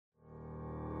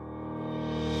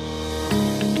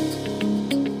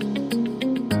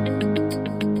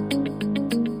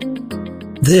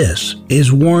This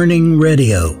is Warning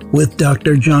Radio with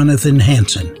Dr. Jonathan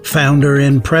Hansen, founder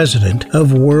and president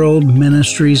of World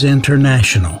Ministries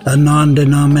International, a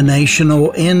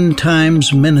non-denominational end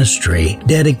times ministry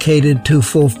dedicated to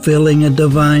fulfilling a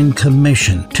divine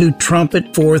commission to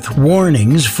trumpet forth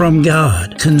warnings from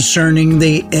God concerning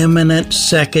the imminent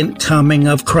second coming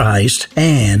of Christ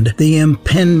and the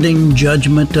impending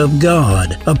judgment of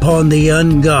God upon the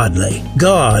ungodly.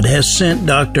 God has sent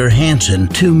Dr. Hansen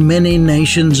to many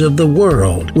nations of the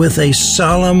world with a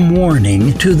solemn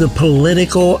warning to the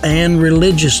political and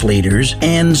religious leaders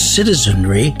and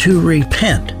citizenry to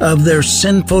repent of their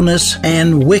sinfulness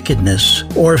and wickedness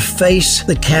or face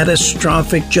the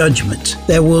catastrophic judgments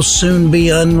that will soon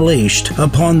be unleashed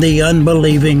upon the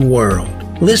unbelieving world.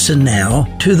 Listen now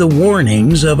to the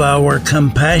warnings of our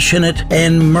compassionate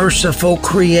and merciful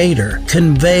Creator,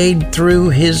 conveyed through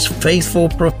His faithful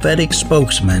prophetic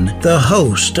spokesman, the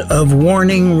host of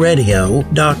Warning Radio,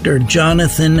 Dr.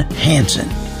 Jonathan Hansen.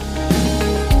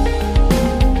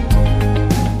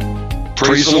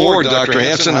 Praise the Lord, Dr.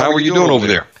 Hansen. How are you doing over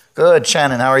there? Good,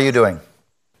 Shannon. How are you doing?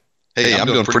 Hey, I'm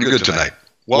doing pretty good tonight.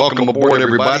 Welcome aboard,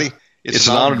 everybody. It's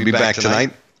an honor to be back tonight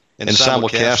and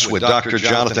simulcast with Dr.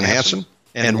 Jonathan Hansen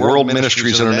and World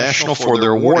Ministries International for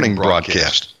their warning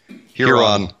broadcast here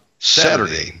on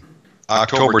Saturday,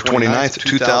 October 29th,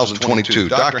 2022.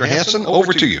 Dr. Hansen,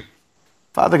 over to you.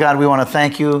 Father God, we want to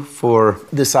thank you for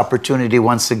this opportunity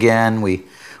once again. We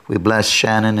bless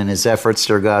Shannon and his efforts,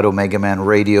 dear God, Omega Man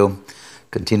Radio.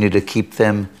 Continue to keep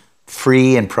them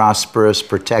free and prosperous,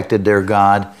 protected, dear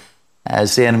God,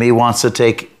 as the enemy wants to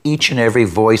take each and every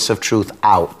voice of truth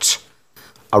out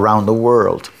around the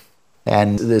world.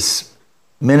 And this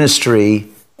ministry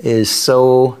is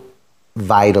so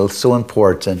vital, so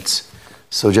important.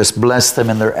 So just bless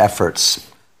them in their efforts.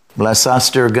 Bless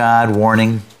us, dear God,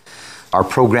 warning our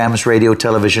programs, radio,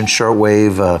 television,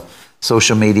 shortwave,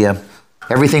 social media,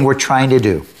 everything we're trying to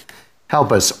do.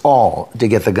 Help us all to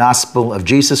get the gospel of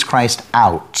Jesus Christ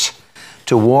out,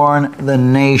 to warn the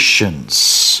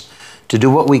nations, to do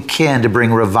what we can to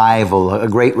bring revival, a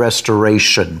great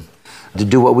restoration, to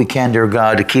do what we can, dear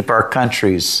God, to keep our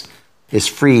countries as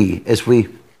free as we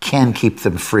can keep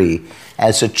them free,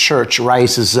 as a church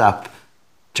rises up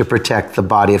to protect the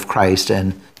body of Christ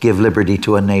and give liberty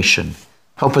to a nation.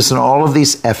 Help us in all of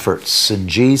these efforts. In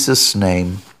Jesus'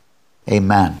 name,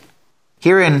 amen.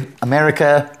 Here in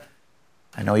America,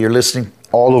 I know you're listening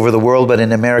all over the world, but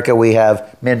in America we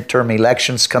have midterm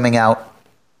elections coming out.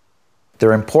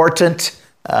 They're important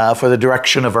for the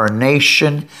direction of our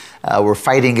nation. We're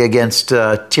fighting against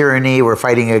tyranny. We're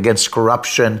fighting against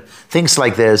corruption, things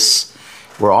like this.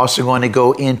 We're also going to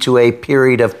go into a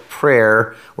period of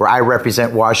prayer where I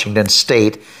represent Washington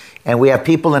State, and we have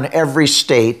people in every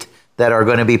state that are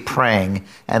going to be praying,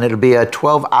 and it'll be a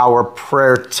 12-hour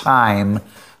prayer time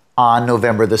on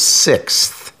November the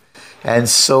 6th. And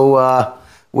so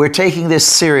we're taking this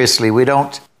seriously. We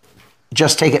don't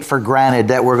just take it for granted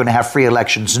that we're going to have free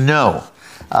elections. No.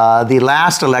 The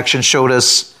last election showed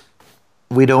us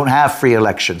we don't have free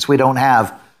elections. We don't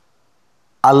have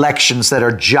elections that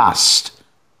are just.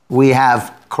 We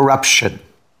have corruption.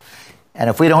 And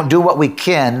if we don't do what we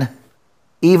can,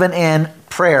 even in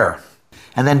prayer,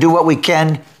 and then do what we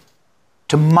can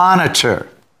to monitor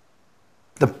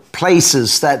the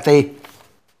places that they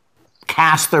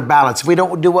cast their ballots, if we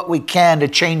don't do what we can to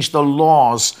change the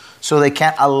laws so they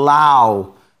can't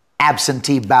allow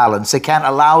absentee ballots. They can't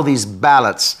allow these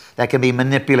ballots that can be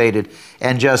manipulated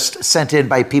and just sent in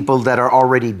by people that are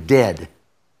already dead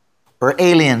or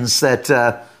aliens that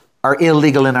are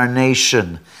illegal in our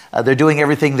nation. They're doing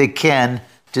everything they can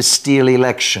to steal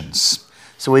elections.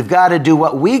 So we've got to do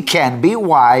what we can, be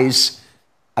wise,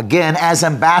 again, as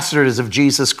ambassadors of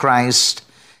Jesus Christ,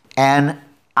 and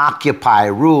occupy,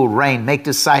 rule, reign, make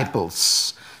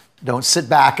disciples. Don't sit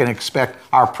back and expect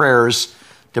our prayers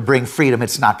to bring freedom.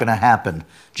 It's not going to happen.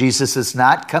 Jesus is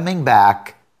not coming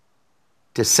back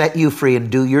to set you free and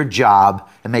do your job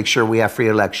and make sure we have free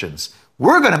elections.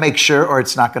 We're going to make sure, or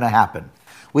it's not going to happen.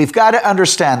 We've got to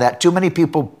understand that too many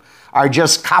people are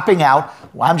just copping out.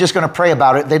 Well, I'm just going to pray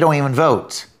about it. They don't even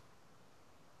vote.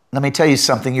 Let me tell you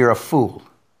something. You're a fool.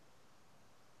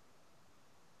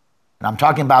 And I'm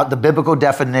talking about the biblical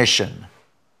definition.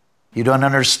 You don't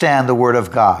understand the Word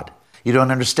of God. You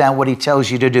don't understand what He tells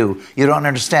you to do. You don't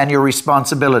understand your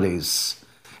responsibilities.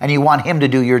 And you want Him to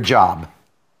do your job.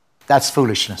 That's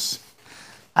foolishness.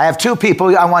 I have two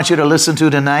people I want you to listen to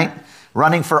tonight,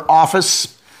 running for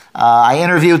office. I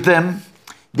interviewed them.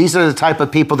 These are the type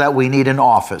of people that we need in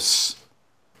office.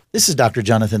 This is Dr.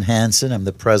 Jonathan Hansen. I'm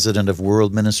the president of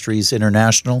World Ministries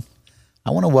International.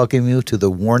 I want to welcome you to the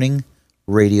Warning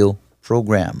Radio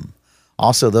program.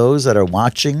 Also, those that are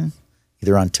watching,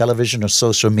 either on television or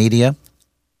social media,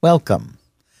 welcome.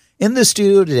 In the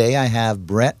studio today, I have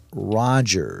Brett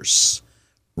Rogers,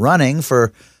 running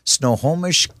for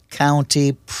Snohomish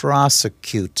County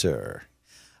Prosecutor.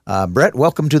 Brett,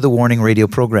 welcome to the Warning Radio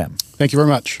program. Thank you very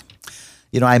much.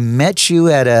 You know, I met you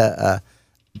at a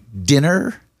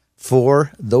dinner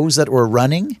for those that were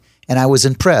running, and I was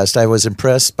impressed. I was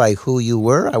impressed by who you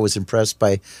were. I was impressed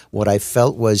by what I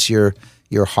felt was your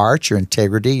heart, your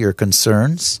integrity, your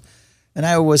concerns. And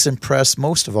I was impressed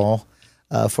most of all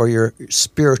for your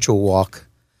spiritual walk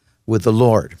with the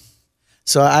Lord.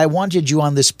 So I wanted you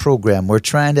on this program. We're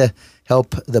trying to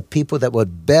help the people that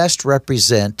would best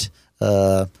represent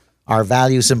our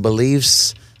values and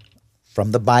beliefs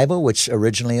from the Bible, which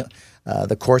originally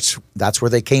the courts, that's where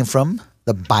they came from,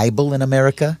 the Bible in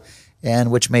America,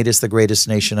 and which made us the greatest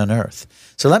nation on earth.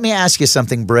 So let me ask you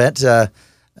something, Brett.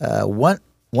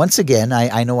 Once again,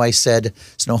 I know I said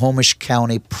Snohomish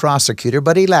County Prosecutor,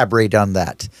 but elaborate on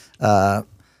that.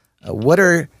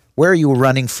 Where are you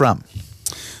running from?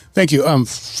 Thank you.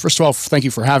 First of all, thank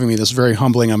you for having me. This is very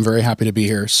humbling. I'm very happy to be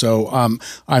here. So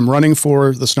I'm running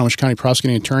for the Snohomish County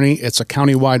Prosecuting Attorney. It's a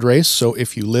county-wide race, so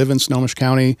if you live in Snohomish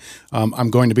County, I'm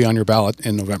going to be on your ballot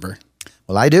in November.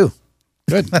 Well, I do.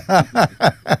 Good.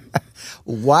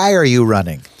 Why are you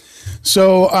running?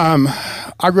 So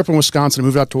I grew up in Wisconsin. I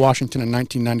moved out to Washington in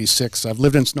 1996. I've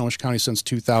lived in Snohomish County since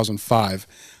 2005.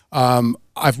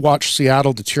 I've watched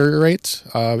Seattle deteriorate.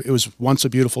 It was once a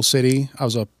beautiful city.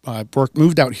 I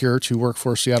moved out here to work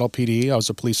for Seattle PD. I was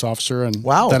a police officer and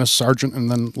then a sergeant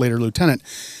and then later lieutenant.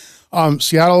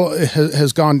 Seattle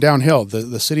has gone downhill.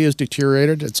 The city has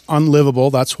deteriorated. It's unlivable.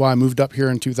 That's why I moved up here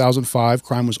in 2005.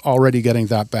 Crime was already getting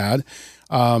that bad.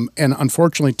 And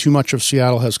unfortunately, too much of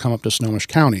Seattle has come up to Snohomish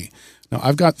County. Now,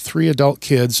 I've got 3 adult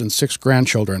kids and 6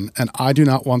 grandchildren, and I do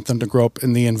not want them to grow up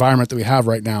in the environment that we have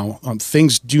right now.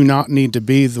 Things do not need to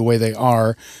be the way they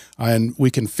are, and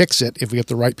we can fix it if we get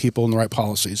the right people and the right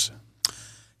policies.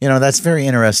 You know, that's very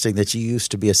interesting that you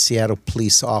used to be a Seattle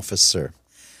police officer.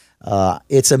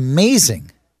 It's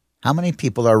amazing how many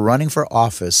people are running for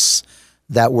office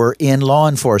that were in law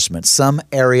enforcement, some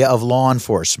area of law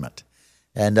enforcement.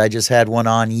 And I just had one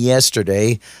on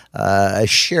yesterday, a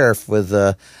sheriff with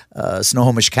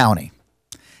Snohomish County.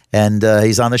 And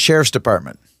he's on the sheriff's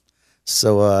department.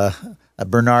 So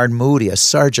Bernard Moody, a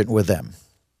sergeant with them.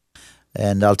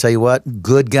 And I'll tell you what,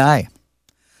 good guy.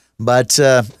 But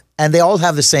and they all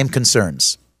have the same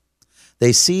concerns.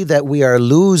 They see that we are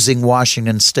losing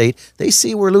Washington State. They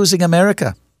see we're losing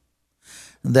America.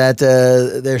 That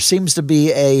there seems to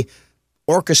be a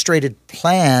orchestrated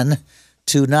plan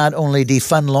to not only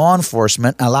defund law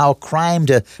enforcement, allow crime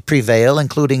to prevail,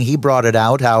 including, he brought it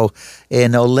out, how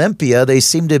in Olympia they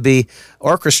seem to be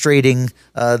orchestrating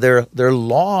their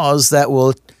laws that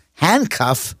will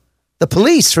handcuff the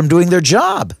police from doing their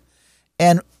job.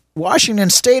 And Washington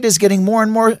State is getting more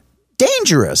and more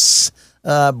dangerous.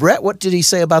 Brett, what did he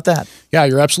say about that? Yeah,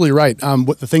 you're absolutely right.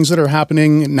 The things that are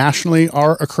happening nationally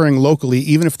are occurring locally,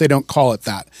 even if they don't call it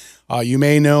that. You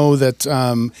may know that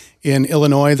in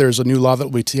Illinois, there's a new law that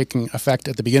will be taking effect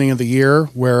at the beginning of the year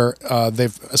where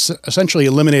they've essentially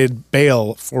eliminated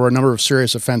bail for a number of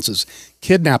serious offenses.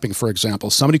 Kidnapping, for example.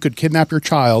 Somebody could kidnap your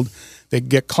child. They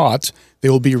get caught. They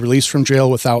will be released from jail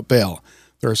without bail.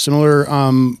 There are similar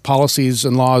policies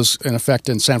and laws in effect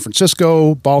in San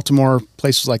Francisco, Baltimore,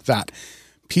 places like that.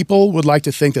 People would like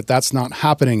to think that that's not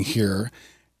happening here.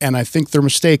 And I think they're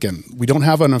mistaken. We don't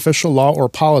have an official law or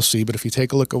policy, but if you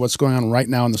take a look at what's going on right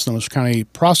now in the Snohomish County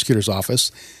Prosecutor's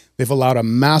Office, they've allowed a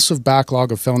massive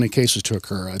backlog of felony cases to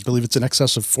occur. I believe it's in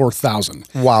excess of 4,000.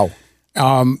 Wow.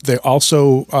 They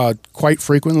also quite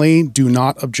frequently do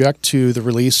not object to the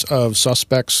release of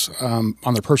suspects on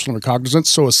their personal recognizance.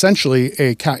 So essentially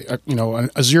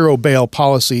a zero bail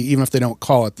policy, even if they don't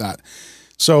call it that.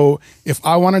 So if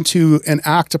I wanted to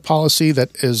enact a policy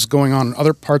that is going on in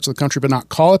other parts of the country but not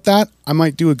call it that, I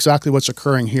might do exactly what's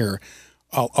occurring here.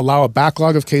 I'll allow a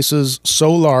backlog of cases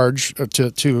so large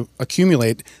to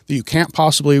accumulate that you can't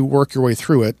possibly work your way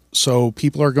through it. So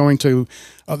people are going to,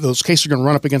 those cases are going to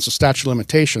run up against the statute of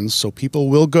limitations. So people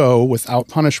will go without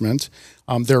punishment.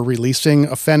 They're releasing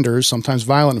offenders, sometimes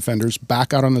violent offenders,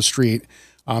 back out on the street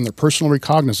on their personal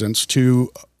recognizance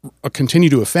to continue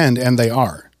to offend, and they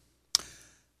are.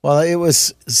 Well, it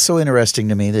was so interesting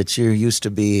to me that you used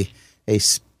to be a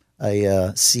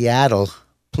Seattle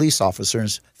police officer. In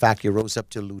fact, you rose up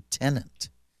to lieutenant.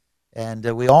 And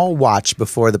we all watched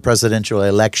before the presidential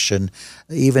election,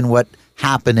 even what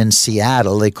happened in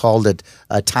Seattle. They called it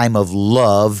a time of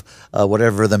love,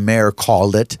 whatever the mayor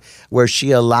called it, where she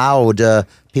allowed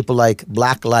people like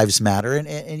Black Lives Matter.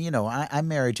 And you know, I'm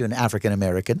married to an African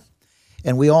American,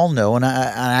 and we all know, and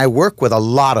I work with a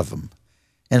lot of them.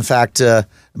 In fact,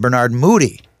 Bernard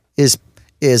Moody is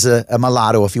a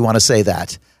mulatto, if you want to say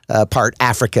that, part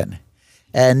African.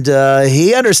 And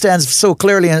he understands so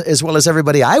clearly, as well as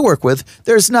everybody I work with,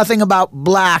 there's nothing about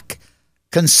black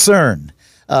concern.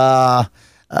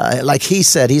 Like he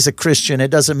said, he's a Christian.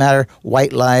 It doesn't matter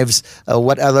white lives,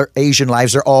 what other Asian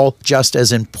lives are all just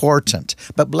as important.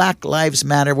 But Black Lives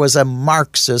Matter was a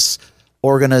Marxist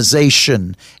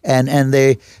organization, and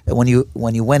they when you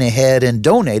went ahead and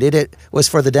donated, it was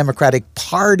for the Democratic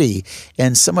Party,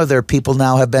 and some of their people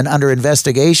now have been under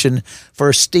investigation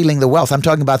for stealing the wealth. I'm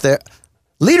talking about the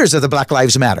leaders of the Black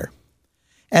Lives Matter,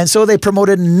 and so they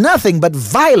promoted nothing but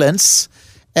violence.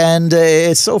 And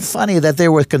it's so funny that they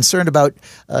were concerned about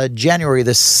January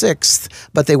the 6th,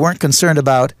 but they weren't concerned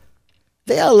about,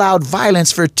 they allowed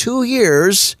violence for 2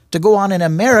 years to go on in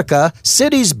America,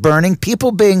 cities burning,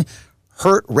 people being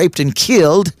hurt, raped, and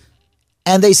killed,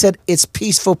 and they said it's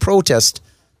peaceful protest.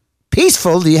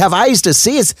 Peaceful? Do you have eyes to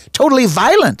see? It's totally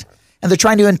violent, and they're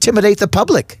trying to intimidate the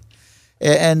public.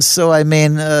 And so, I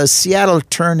mean, Seattle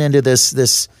turned into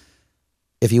this,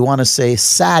 if you want to say,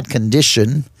 sad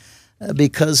condition,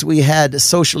 because we had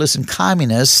socialists and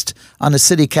communists on the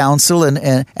city council and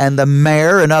the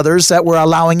mayor and others that were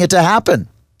allowing it to happen.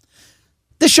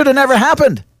 This should have never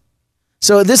happened.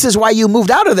 So this is why you moved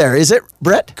out of there, is it,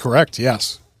 Brett? Correct,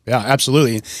 yes. Yeah,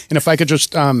 absolutely. And if I could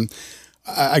just,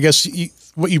 I guess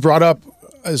what you brought up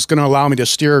is going to allow me to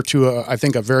steer to, I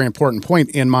think, a very important point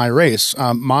in my race.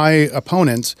 My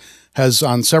opponent has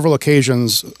on several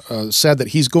occasions said that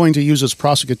he's going to use his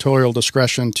prosecutorial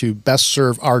discretion to best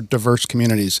serve our diverse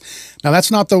communities. Now,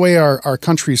 that's not the way our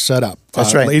country's set up.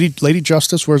 That's right. Lady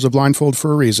Justice wears a blindfold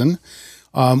for a reason.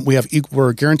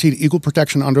 We're guaranteed equal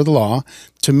protection under the law.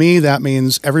 To me, that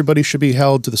means everybody should be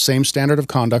held to the same standard of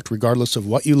conduct, regardless of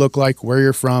what you look like, where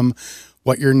you're from,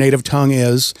 what your native tongue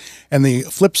is. And the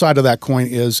flip side of that coin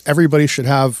is everybody should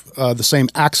have the same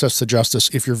access to justice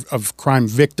if you're a crime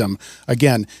victim.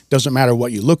 Again, doesn't matter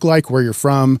what you look like, where you're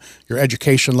from, your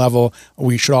education level,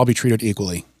 we should all be treated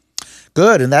equally.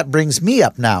 Good, and that brings me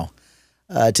up now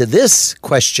to this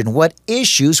question. What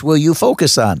issues will you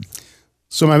focus on?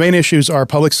 So my main issues are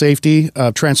public safety,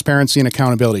 transparency, and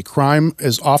accountability. Crime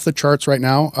is off the charts right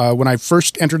now. When I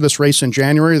first entered this race in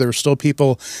January, there were still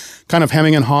people kind of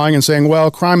hemming and hawing and saying,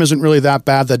 well, crime isn't really that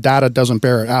bad. The data doesn't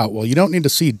bear it out. Well, you don't need to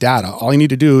see data. All you need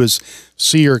to do is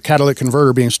see your catalytic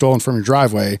converter being stolen from your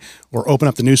driveway or open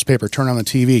up the newspaper, turn on the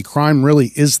TV. Crime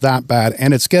really is that bad,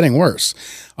 and it's getting worse.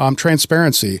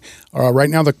 Transparency. Right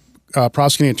now, the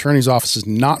prosecuting attorney's office is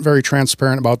not very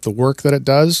transparent about the work that it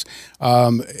does.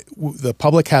 The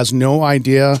public has no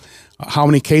idea how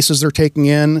many cases they're taking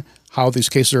in, how these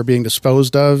cases are being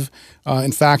disposed of.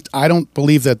 In fact, I don't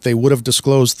believe that they would have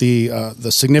disclosed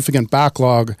the significant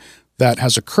backlog that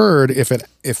has occurred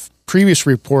if previous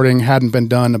reporting hadn't been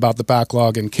done about the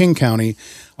backlog in King County,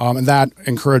 and that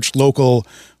encouraged local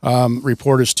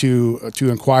reporters to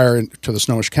inquire into the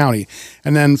Snohomish County.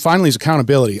 And then finally is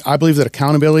accountability. I believe that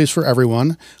accountability is for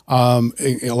everyone,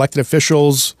 elected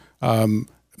officials,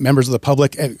 members of the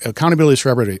public. Accountability is for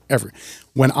everybody.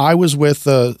 When I was with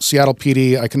the Seattle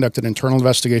PD, I conducted internal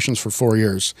investigations for 4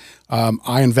 years.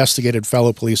 I investigated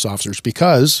fellow police officers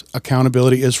because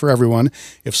accountability is for everyone.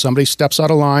 If somebody steps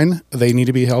out of line, they need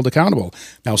to be held accountable.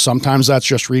 Now, sometimes that's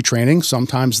just retraining.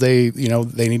 Sometimes they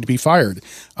need to be fired.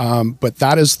 But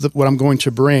that is what I'm going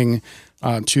to bring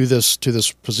to this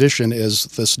position, is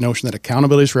this notion that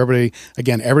accountability is for everybody.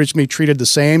 Again, everybody's going to be treated the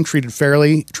same, treated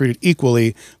fairly, treated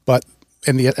equally, but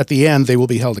at the end, they will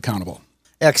be held accountable.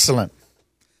 Excellent.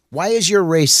 Why is your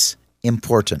race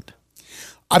important?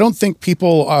 I don't think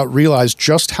people realize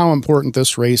just how important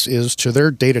this race is to their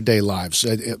day-to-day lives.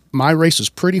 My race is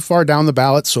pretty far down the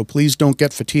ballot, so please don't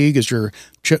get fatigued as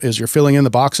you're filling in the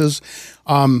boxes.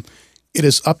 It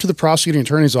is up to the prosecuting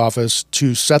attorney's office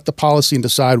to set the policy and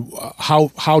decide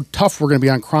how tough we're going to be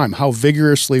on crime, how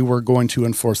vigorously we're going to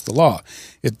enforce the law.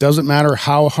 It doesn't matter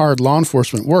how hard law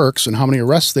enforcement works and how many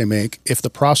arrests they make if the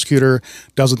prosecutor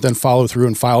doesn't then follow through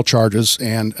and file charges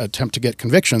and attempt to get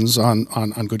convictions on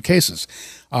good cases.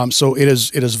 So it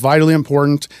is vitally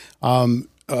important.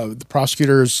 The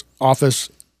prosecutor's office.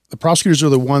 The prosecutors are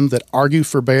the ones that argue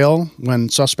for bail when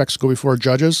suspects go before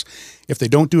judges. if they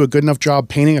don't do a good enough job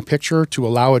painting a picture to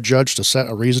allow a judge to set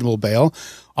a reasonable bail,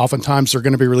 oftentimes they're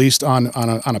going to be released on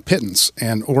a pittance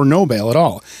or no bail at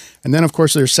all. And then, of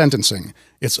course, there's sentencing.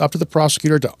 It's up to the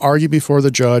prosecutor to argue before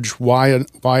the judge why a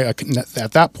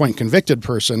at that point convicted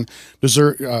person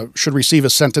should receive a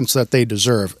sentence that they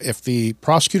deserve. If the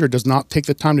prosecutor does not take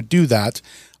the time to do that,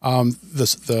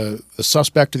 the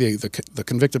suspect, the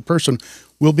convicted person,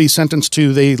 will be sentenced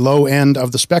to the low end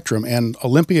of the spectrum. And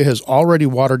Olympia has already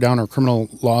watered down our criminal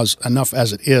laws enough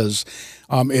as it is.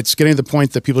 It's getting to the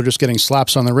point that people are just getting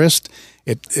slaps on the wrist.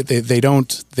 They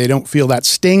don't feel that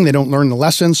sting. They don't learn the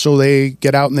lessons, so they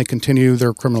get out and they continue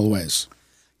their criminal ways.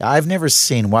 I've never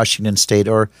seen Washington State,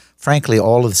 or frankly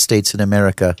all of the states in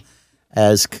America,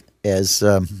 as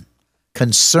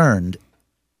concerned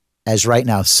as right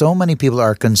now. So many people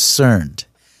are concerned.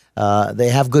 They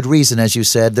have good reason, as you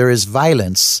said. There is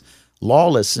violence,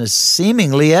 lawlessness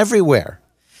seemingly everywhere.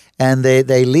 And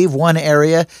they leave one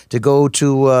area to go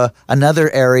to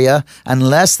another area.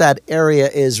 Unless that area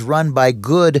is run by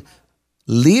good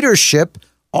leadership,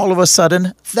 all of a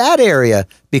sudden that area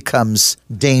becomes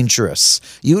dangerous.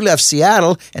 You left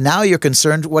Seattle, and now you're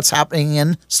concerned what's happening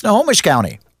in Snohomish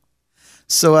County.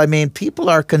 So, I mean, people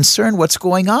are concerned what's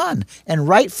going on, and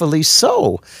rightfully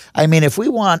so. I mean, if we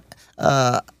want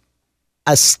a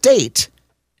state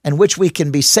in which we can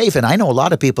be safe, and I know a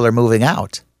lot of people are moving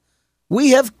out,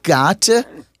 we have got to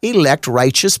elect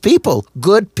righteous people,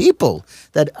 good people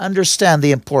that understand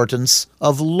the importance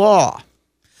of law.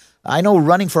 I know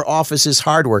running for office is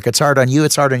hard work. It's hard on you.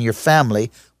 It's hard on your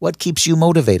family. What keeps you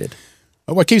motivated?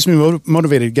 What keeps me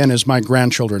motivated, again, is my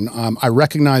grandchildren. I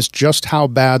recognize just how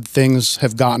bad things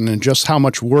have gotten and just how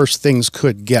much worse things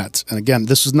could get. And again,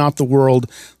 this is not the world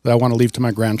that I want to leave to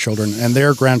my grandchildren and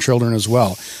their grandchildren as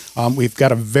well. We've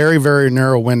got a very, very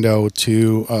narrow window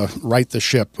to right the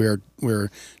ship. We're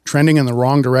trending in the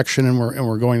wrong direction, and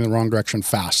we're going in the wrong direction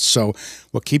fast. So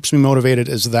what keeps me motivated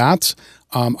is that.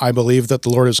 I believe that the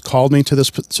Lord has called me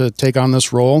to take on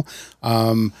this role.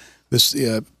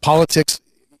 Politics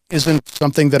isn't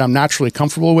something that I'm naturally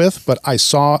comfortable with, but I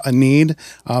saw a need.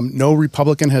 No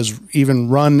Republican has even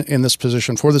run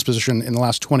for this position in the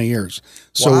last 20 years.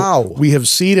 So wow.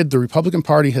 The Republican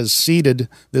Party has ceded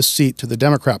this seat to the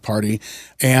Democrat Party,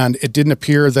 and it didn't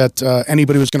appear that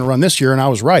anybody was going to run this year, and I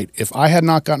was right. If I had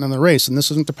not gotten in the race, and this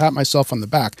isn't to pat myself on the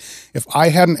back, if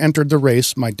I hadn't entered the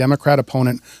race, my Democrat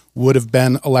opponent would have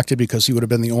been elected because he would have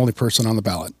been the only person on the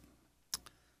ballot.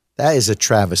 That is a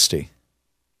travesty.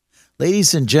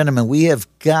 Ladies and gentlemen, we have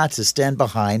got to stand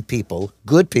behind people,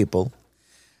 good people,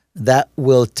 that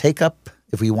will take up,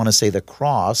 if we want to say, the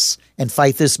cross and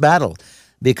fight this battle,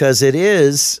 because it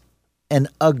is an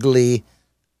ugly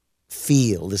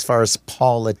field as far as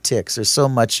politics. There's so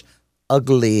much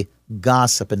ugly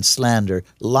gossip and slander,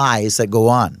 lies that go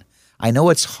on. I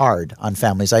know it's hard on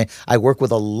families. I work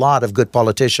with a lot of good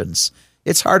politicians.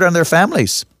 It's hard on their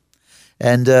families.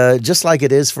 And just like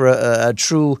it is for a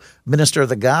true minister of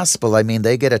the gospel, I mean,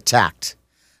 they get attacked.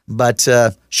 But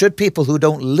should people who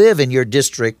don't live in your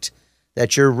district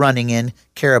that you're running in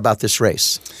care about this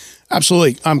race?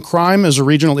 Absolutely. Crime is a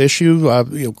regional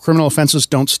issue. Criminal offenses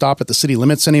don't stop at the city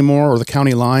limits anymore or the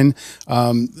county line.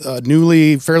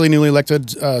 Fairly newly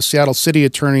elected Seattle City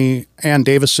Attorney Ann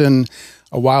Davison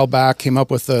a while back came up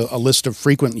with a list of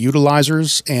frequent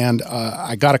utilizers, and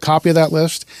I got a copy of that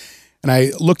list. And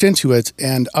I looked into it,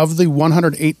 and of the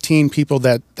 118 people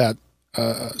that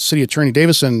City Attorney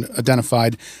Davison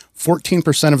identified,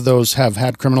 14% of those have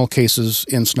had criminal cases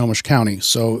in Snohomish County.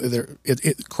 So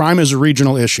crime is a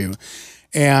regional issue.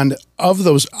 And of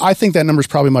those, I think that number is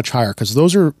probably much higher because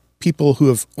those are people who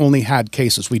have only had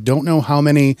cases. We don't know how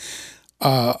many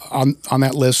on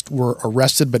that list were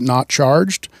arrested but not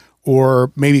charged,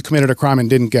 or maybe committed a crime and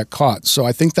didn't get caught. So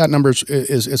I think that number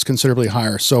is considerably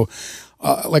higher. So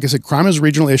like I said, crime is a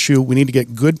regional issue. We need to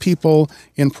get good people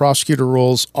in prosecutor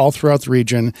roles all throughout the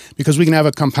region because we can have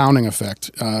a compounding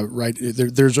effect, right?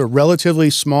 There's a relatively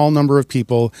small number of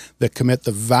people that commit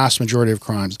the vast majority of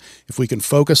crimes. If we can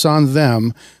focus on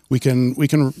them, we can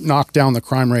knock down the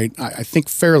crime rate, I think,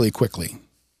 fairly quickly.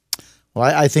 Well,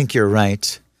 I think you're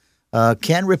right.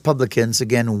 Can Republicans,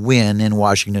 again, win in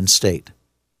Washington State?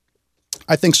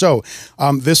 I think so.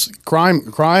 This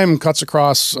crime cuts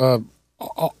across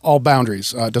all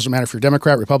boundaries. It doesn't matter if you're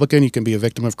Democrat, Republican, you can be a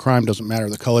victim of crime. Doesn't matter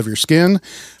the color of your skin.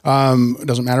 It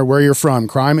doesn't matter where you're from.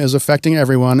 Crime is affecting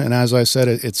everyone. And as I said,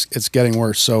 it's getting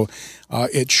worse. So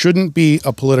it shouldn't be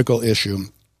a political issue.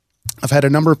 I've had a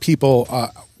number of people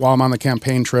while I'm on the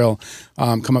campaign trail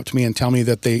come up to me and tell me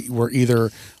that they were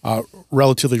either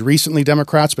relatively recently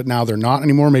Democrats, but now they're not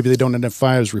anymore. Maybe they don't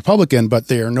identify as Republican, but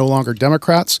they are no longer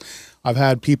Democrats. I've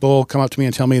had people come up to me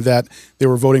and tell me that they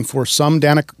were voting for some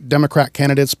Democrat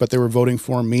candidates, but they were voting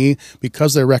for me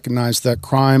because they recognize that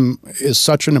crime is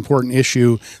such an important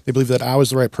issue. They believe that I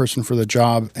was the right person for the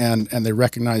job, and they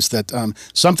recognize that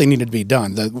something needed to be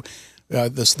done.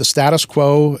 The status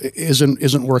quo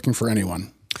isn't working for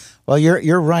anyone. Well,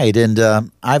 you're right,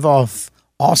 and I've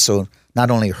also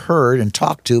not only heard and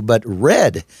talked to, but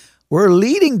read where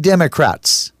leading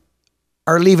Democrats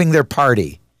are leaving their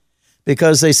party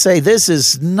because they say this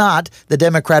is not the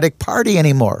Democratic Party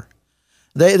anymore.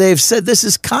 They've said this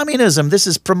is communism. This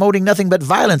is promoting nothing but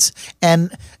violence,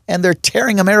 and they're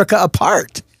tearing America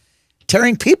apart,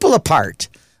 tearing people apart.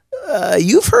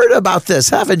 You've heard about this,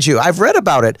 haven't you? I've read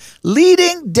about it.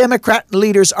 Leading Democrat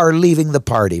leaders are leaving the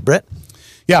party. Brett?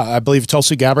 Yeah, I believe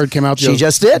Tulsi Gabbard came out. She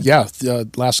just did? Yeah,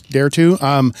 last day or two.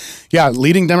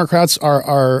 Leading Democrats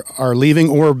are leaving,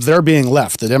 or they're being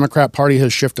left. The Democrat Party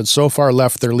has shifted so far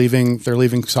left; they're leaving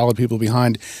solid people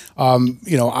behind.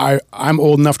 I'm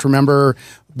old enough to remember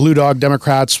Blue Dog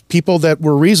Democrats, people that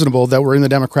were reasonable, that were in the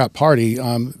Democrat Party.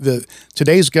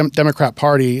 Today's Democrat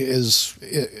Party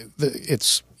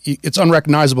it's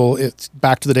unrecognizable. It's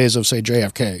back to the days of, say,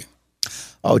 JFK.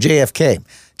 Oh, JFK.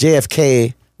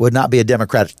 JFK would not be a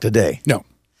Democrat today. No.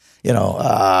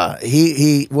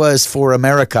 He was for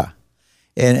America.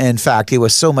 In fact, he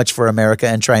was so much for America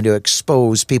and trying to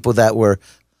expose people that were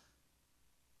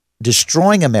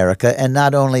destroying America, and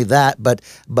not only that, but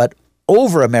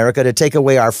over America to take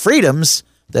away our freedoms,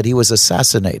 that he was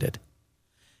assassinated.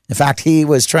 In fact, he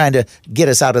was trying to get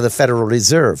us out of the Federal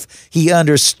Reserve. He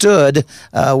understood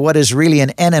what is really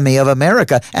an enemy of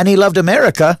America, and he loved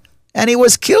America, and he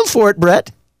was killed for it,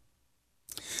 Brett.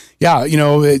 Yeah,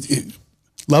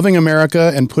 loving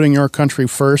America and putting your country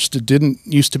first didn't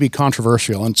used to be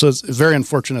controversial, and so it's very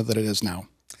unfortunate that it is now.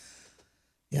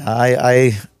 Yeah,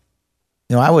 I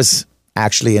was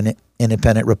actually an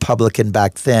independent Republican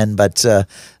back then, but it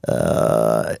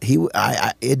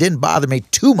didn't bother me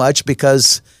too much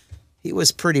because he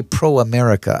was pretty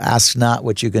pro-America. Ask not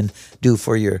what you can do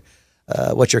for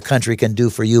what your country can do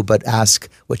for you, but ask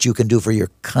what you can do for your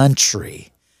country.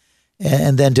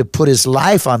 And then to put his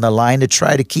life on the line to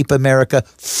try to keep America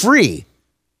free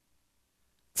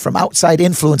from outside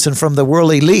influence and from the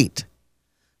world elite.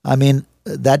 I mean,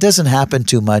 that doesn't happen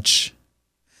too much.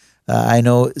 I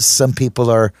know some people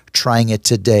are trying it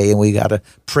today, and we got to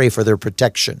pray for their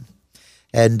protection.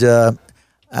 And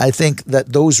I think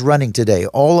that those running today,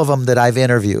 all of them that I've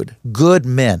interviewed, good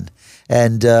men,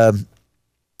 and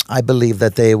I believe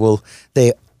that they will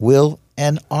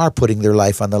and are putting their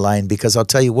life on the line, because I'll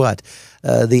tell you what,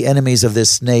 the enemies of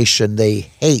this nation, they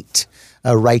hate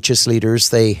righteous leaders.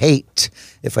 They hate,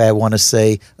 if I want to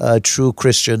say, true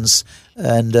Christians,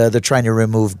 and they're trying to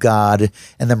remove God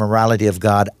and the morality of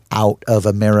God out of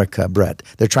America, Brett.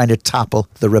 They're trying to topple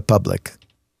the republic.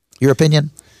 Your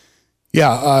opinion?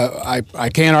 Yeah, I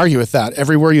can't argue with that.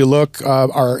 Everywhere you look,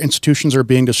 our institutions are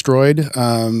being destroyed.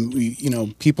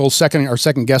 People are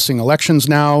second guessing elections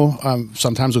now,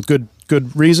 sometimes with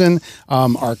good reason.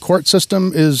 Our court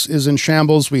system is in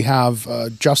shambles. We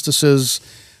have justices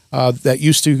that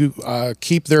used to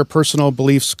keep their personal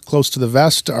beliefs close to the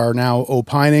vest are now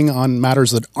opining on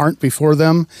matters that aren't before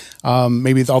them.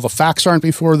 Maybe all the facts aren't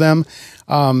before them.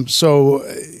 So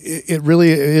it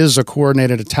really is a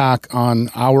coordinated attack on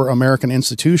our American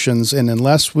institutions. And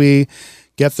unless we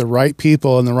get the right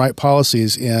people and the right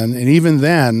policies in, and even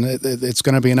then, it's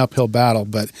going to be an uphill battle.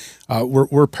 But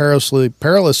we're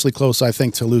perilously close, I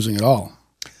think, to losing it all.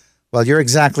 Well, you're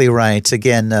exactly right.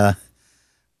 Again,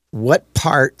 what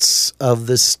parts of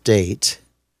the state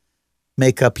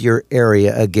make up your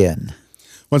area again?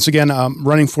 Once again,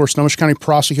 running for Snohomish County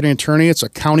Prosecuting Attorney. It's a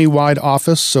county-wide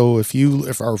office, so if you're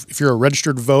a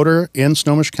registered voter in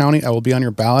Snohomish County, I will be on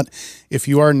your ballot. If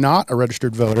you are not a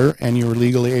registered voter and you're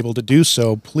legally able to do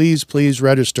so, please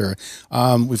register.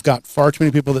 We've got far too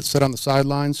many people that sit on the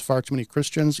sidelines, far too many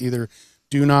Christians either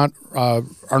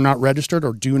are not registered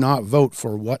or do not vote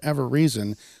for whatever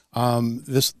reason.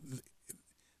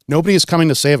 Nobody is coming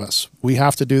to save us. We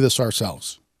have to do this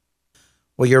ourselves.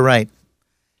 Well, you're right.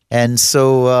 And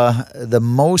so the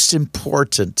most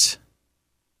important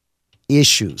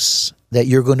issues that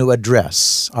you're going to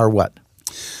address are what?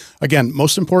 Again,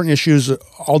 most important issues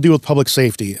all deal with public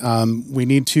safety. We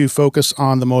need to focus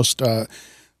on the most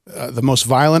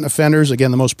violent offenders.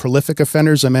 Again, the most prolific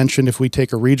offenders. I mentioned if we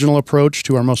take a regional approach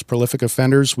to our most prolific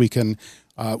offenders, we can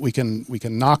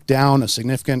knock down a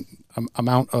significant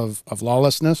amount of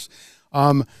lawlessness.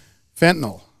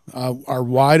 Fentanyl. Our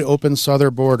wide open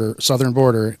southern border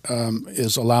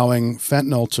is allowing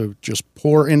fentanyl to just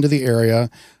pour into the area.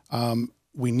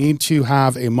 We need to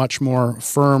have a much more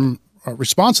firm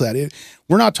response to that.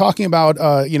 We're not talking about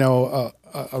a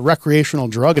recreational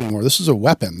drug anymore. This is a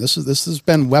weapon. This has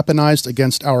been weaponized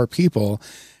against our people.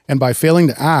 And by failing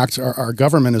to act, our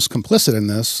government is complicit in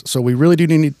this. So we really do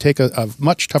need to take a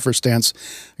much tougher stance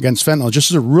against fentanyl. Just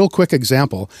as a real quick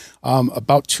example,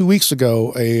 about 2 weeks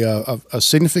ago, a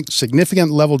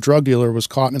significant level drug dealer was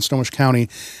caught in Snohomish County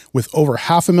with over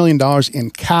 $500,000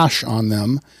 in cash on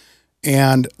them.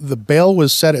 And the bail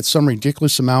was set at some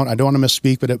ridiculous amount. I don't want to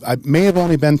misspeak, but it may have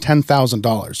only been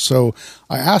 $10,000. So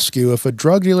I ask you, if a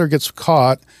drug dealer gets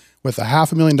caught with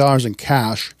 $500,000 in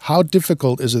cash, how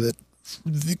difficult is it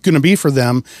going to be for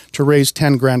them to raise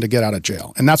 $10,000 to get out of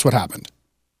jail? And that's what happened.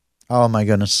 Oh my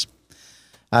goodness!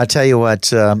 I'll tell you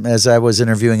what. As I was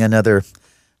interviewing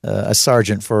a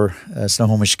sergeant for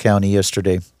Snohomish County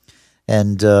yesterday,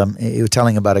 and he was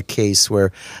telling about a case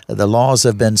where the laws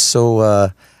have been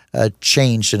so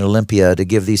changed in Olympia to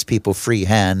give these people free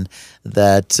hand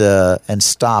that and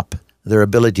stop their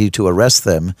ability to arrest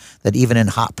them, that even in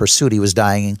hot pursuit, he was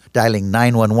dialing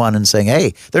 911 and saying,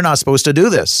 "Hey, they're not supposed to do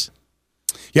this."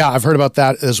 Yeah, I've heard about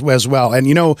that as well. And,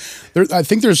 I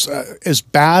think there's, as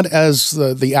bad as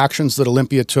the actions that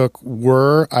Olympia took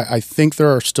were, I think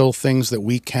there are still things that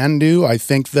we can do. I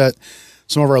think that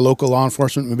some of our local law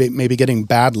enforcement may be getting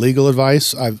bad legal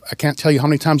advice. I can't tell you how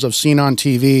many times I've seen on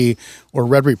TV or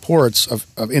read reports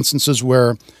of instances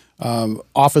where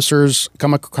officers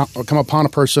come upon a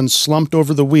person slumped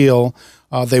over the wheel.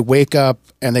 They wake up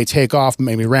and they take off,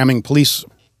 maybe ramming police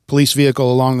vehicle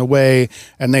along the way,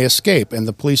 and they escape, and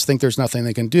the police think there's nothing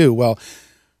they can do. Well,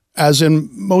 as in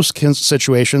most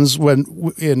situations, when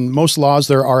in most laws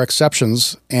there are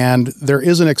exceptions, and there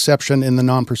is an exception in the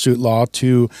non-pursuit law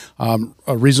to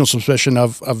a reasonable suspicion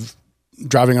of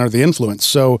driving under the influence.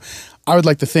 So I would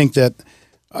like to think that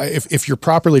if you're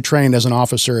properly trained as an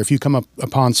officer, if you come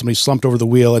upon somebody slumped over the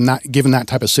wheel and not given that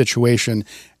type of situation,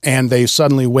 and they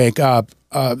suddenly wake up,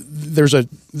 I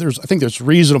think it's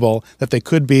reasonable that they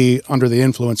could be under the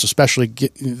influence, especially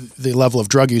the level of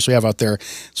drug use we have out there.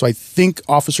 So I think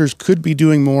officers could be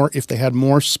doing more if they had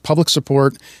more public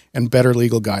support and better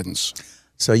legal guidance.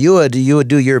 So you would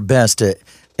do your best to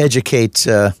educate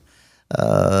the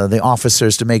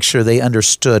officers to make sure they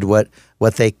understood what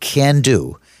they can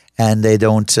do, and they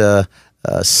don't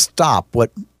stop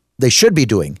what they should be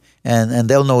doing. And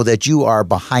they'll know that you are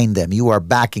behind them, you are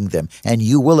backing them, and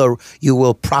you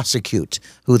will prosecute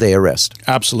who they arrest.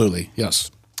 Absolutely,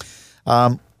 yes.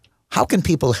 How can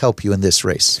people help you in this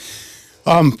race?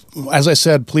 As I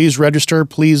said, please register,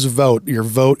 please vote. Your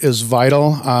vote is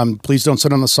vital. Please don't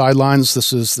sit on the sidelines.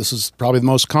 This is probably the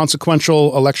most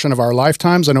consequential election of our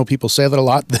lifetimes. I know people say that a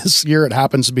lot. This year it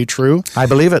happens to be true. I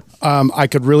believe it. I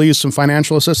could really use some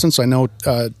financial assistance. I know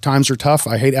times are tough.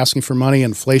 I hate asking for money.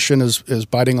 Inflation is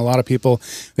biting a lot of people.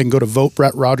 They can go to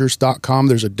votebrettrogers.com.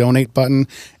 There's a donate button.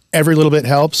 Every little bit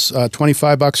helps.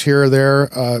 $25 here or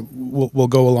there will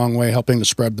go a long way helping to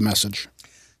spread the message.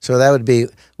 So that would be,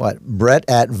 Brett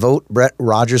at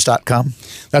votebrettrogers.com?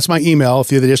 That's my email. If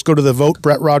they just go to the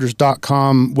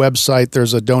votebrettrogers.com website,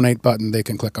 there's a donate button they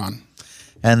can click on.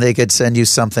 And they could send you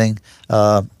something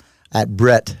at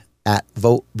Brett at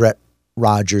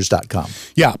votebrettrogers.com.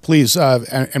 Yeah, please.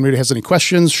 Anybody has any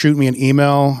questions, shoot me an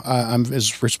email. I'm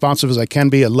as responsive as I can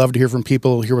be. I'd love to hear from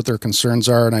people, hear what their concerns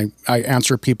are, and I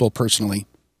answer people personally.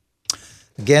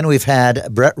 Again, we've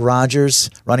had Brett Rogers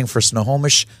running for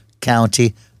Snohomish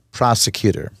County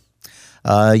Prosecutor.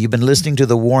 You've been listening to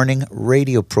the Warning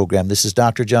Radio program. This is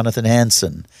Dr. Jonathan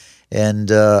Hansen. And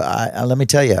let me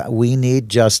tell you, we need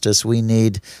justice. We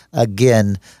need,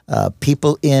 again,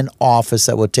 people in office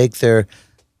that will take their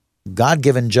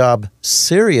God-given job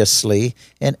seriously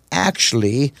and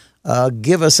actually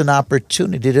give us an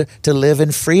opportunity to live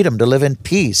in freedom, to live in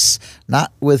peace,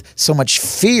 not with so much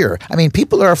fear. I mean,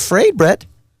 people are afraid, Brett.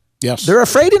 Yes. They're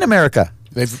afraid in America.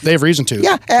 They have reason to.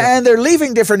 Yeah, and they're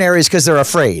leaving different areas because they're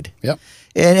afraid. Yep.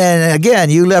 And again,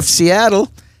 you left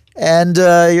Seattle, and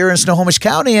you're in Snohomish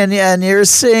County, and you're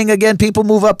seeing, again, people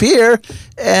move up here,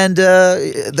 and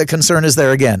the concern is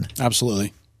there again.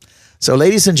 Absolutely. So,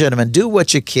 ladies and gentlemen, do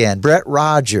what you can. Brett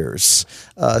Rogers,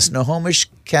 Snohomish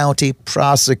County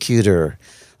Prosecutor.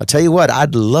 I'll tell you what,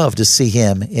 I'd love to see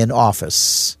him in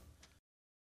office.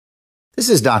 This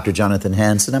is Dr. Jonathan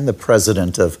Hansen. I'm the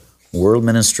president of World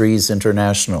Ministries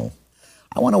International.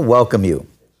 I want to welcome you,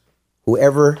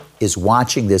 whoever is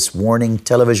watching this Warning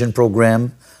television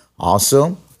program,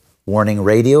 also Warning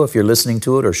Radio if you're listening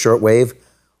to it, or shortwave,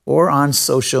 or on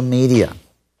social media.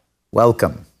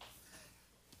 Welcome.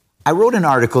 I wrote an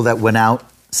article that went out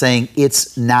saying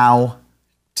it's now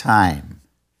time.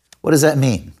 What does that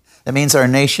mean? That means our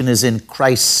nation is in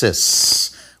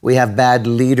crisis. We have bad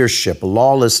leadership.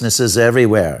 Lawlessness is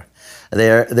everywhere.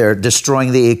 They're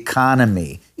destroying the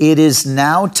economy. It is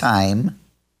now time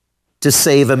to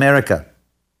save America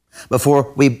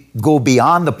before we go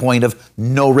beyond the point of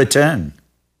no return,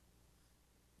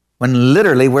 when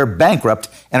literally we're bankrupt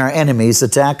and our enemies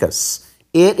attack us.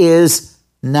 It is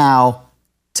now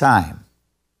time.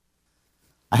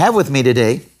 I have with me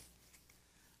today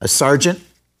a sergeant,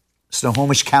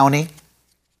 Snohomish County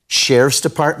Sheriff's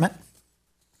Department.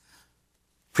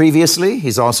 Previously,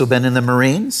 he's also been in the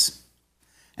Marines,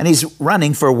 and he's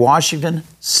running for Washington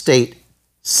State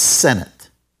Senate.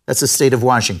 That's the state of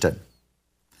Washington.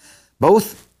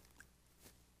 Both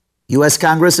U.S.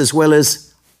 Congress as well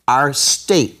as our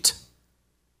state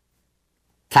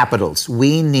capitals.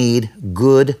 We need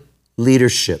good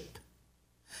leadership.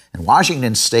 In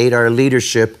Washington State, our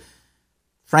leadership,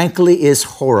 frankly, is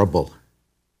horrible.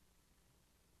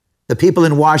 The people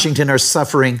in Washington are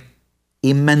suffering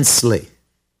immensely.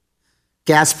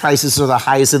 Gas prices are the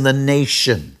highest in the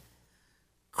nation.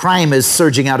 Crime is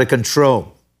surging out of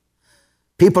control.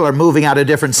 People are moving out of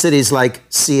different cities like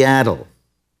Seattle.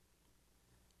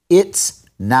 It's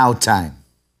now time.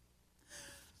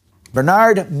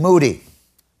 Bernard Moody,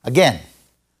 again,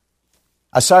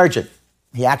 a sergeant.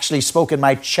 He actually spoke in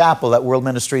my chapel at World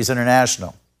Ministries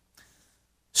International.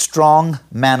 Strong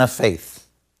man of faith.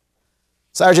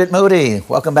 Sergeant Moody,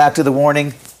 welcome back to the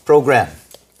Warning program.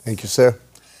 Thank you, sir.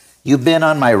 You've been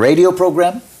on my radio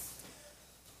program.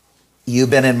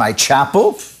 You've been in my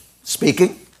chapel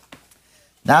speaking.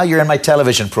 Now you're in my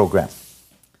television program.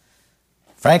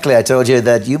 Frankly, I told you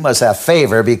that you must have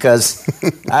favor because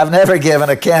I've never given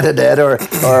a candidate or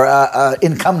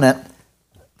incumbent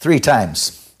 3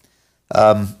 times.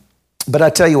 But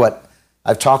I tell you what,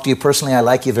 I've talked to you personally. I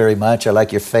like you very much. I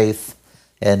like your faith.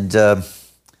 And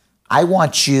I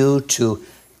want you to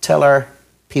tell our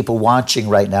people watching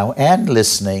right now and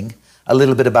listening a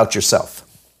little bit about yourself.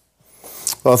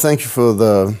 Well, thank you for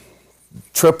the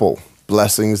triple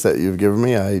blessings that you've given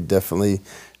me. I definitely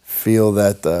feel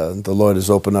that the Lord has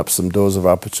opened up some doors of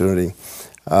opportunity.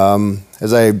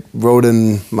 As I wrote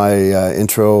in my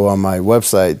intro on my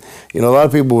website, a lot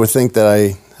of people would think that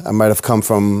I might have come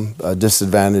from a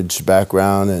disadvantaged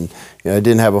background, and I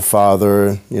didn't have a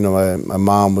father. My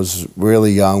mom was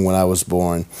really young when I was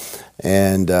born,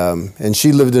 and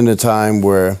she lived in a time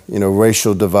where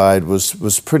racial divide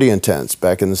was pretty intense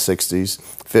back in the 60s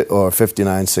or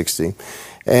 59, 60,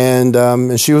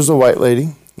 and she was a white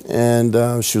lady, and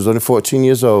she was only 14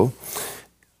 years old.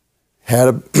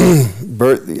 Had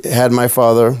my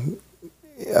father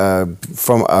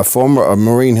from a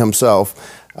Marine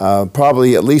himself.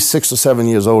 Probably at least 6 or 7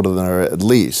 years older than her, at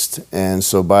least. And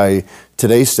so by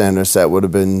today's standards, that would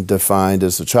have been defined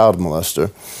as a child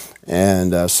molester.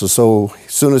 And so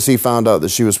as soon as he found out that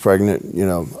she was pregnant,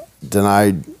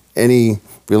 denied any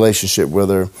relationship with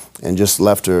her and just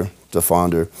left her to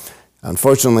flounder.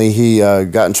 Unfortunately, he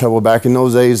got in trouble back in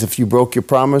those days. If you broke your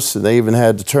promise, they even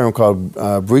had the term called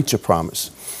breach of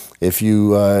promise. If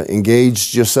you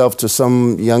engaged yourself to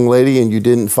some young lady and you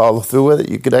didn't follow through with it,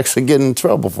 you could actually get in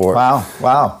trouble for it.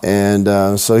 Wow.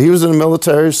 And so he was in the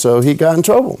military, so he got in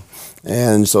trouble.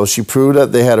 And so she proved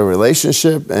that they had a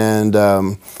relationship and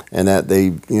that they,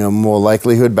 more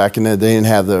likelihood back in that they didn't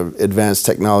have the advanced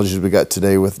technologies we got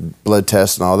today with blood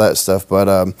tests and all that stuff, but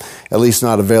at least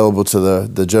not available to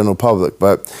the general public.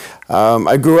 But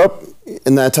I grew up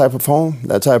in that type of home,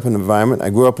 that type of environment.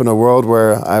 I grew up in a world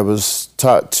where I was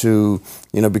taught to,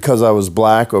 because I was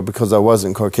black or because I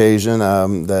wasn't Caucasian,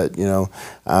 that,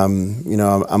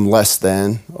 I'm less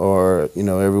than, or,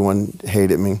 everyone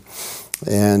hated me.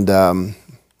 And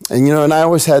I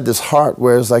always had this heart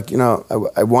where it's like,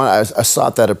 I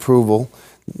sought that approval,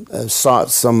 sought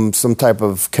some type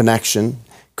of connection.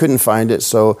 Couldn't find it,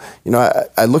 so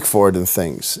I look for it in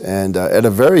things. And at a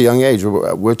very young age,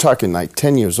 we're talking like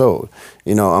 10 years old.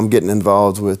 I'm getting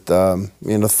involved with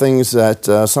things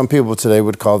that some people today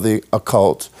would call the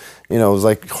occult. It was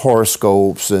like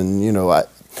horoscopes, and I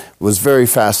was very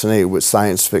fascinated with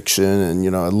science fiction,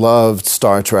 and I loved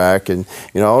Star Trek, and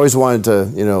I always wanted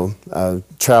to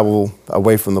travel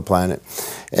away from the planet,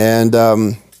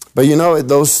 and. But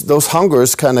those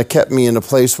hungers kind of kept me in a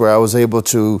place where I was able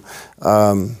to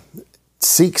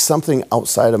seek something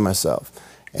outside of myself,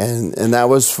 and that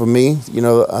was for me.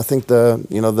 I think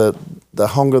the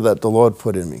hunger that the Lord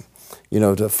put in me,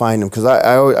 to find Him. Because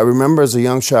I remember as a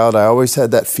young child, I always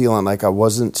had that feeling like I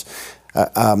wasn't,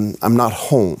 I'm not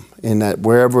home. In that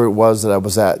wherever it was that I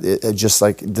was at, it just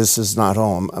like, this is not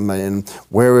home. I mean,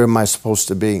 where am I supposed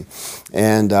to be?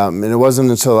 And it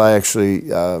wasn't until I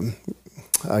actually.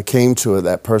 I came to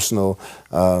that personal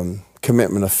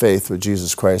commitment of faith with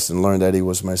Jesus Christ and learned that he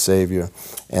was my Savior,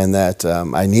 and that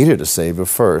I needed a Savior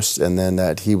first, and then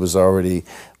that he was already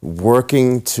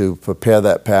working to prepare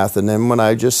that path. And then when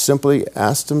I just simply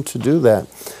asked him to do that,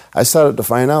 I started to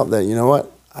find out that, you know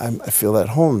what, I feel at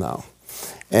home now.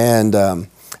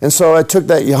 And so I took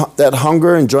that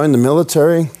hunger and joined the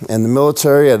military. And the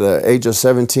military at the age of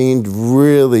 17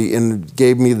 really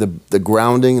gave me the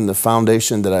grounding and the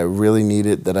foundation that I really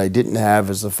needed, that I didn't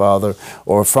have as a father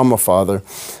or from a father.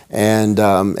 And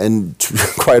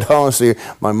quite honestly,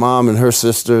 my mom and her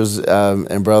sisters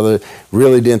and brother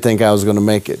really didn't think I was going to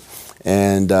make it.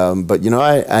 But you know,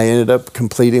 I ended up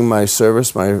completing my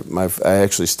service. I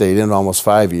actually stayed in almost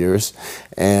 5 years,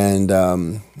 and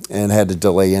had the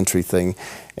delay entry thing.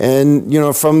 And you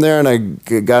know, from there, and I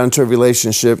got into a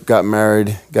relationship, got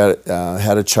married,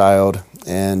 had a child,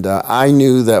 and I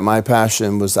knew that my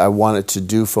passion was I wanted to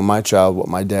do for my child what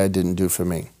my dad didn't do for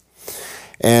me.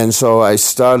 And so I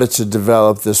started to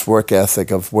develop this work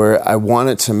ethic of where I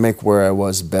wanted to make where I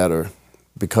was better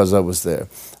because I was there.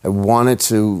 I wanted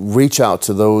to reach out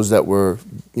to those that were,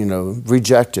 you know,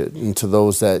 rejected, and to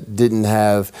those that didn't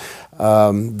have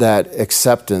that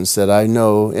acceptance that I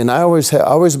know. And I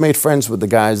always made friends with the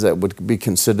guys that would be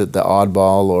considered the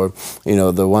oddball, or, you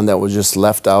know, the one that was just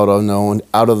left out, unknown,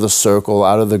 out of the circle,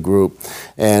 out of the group.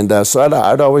 And so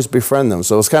I'd always befriend them.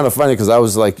 So it was kind of funny because I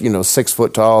was like, you know, 6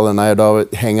 foot tall, and I'd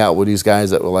always hang out with these guys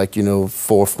that were like, you know,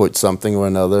 4 foot something or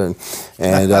another.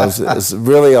 And it's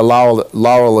really a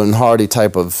Laurel and Hardy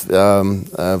type of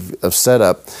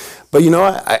setup. But you know,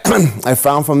 I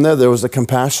found from there was a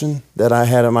compassion that I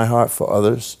had in my heart for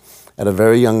others at a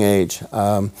very young age.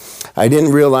 I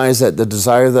didn't realize that the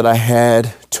desire that I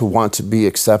had to want to be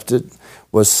accepted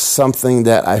was something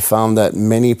that I found that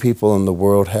many people in the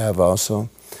world have also.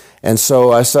 And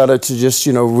so I started to just,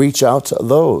 you know, reach out to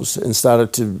those and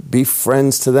started to be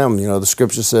friends to them. You know, the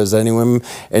scripture says anyone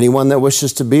that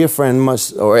wishes to be a friend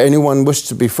must, or anyone wishes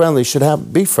to be friendly should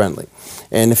be friendly.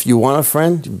 And if you want a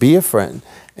friend, be a friend.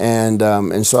 And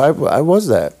so I was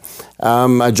that.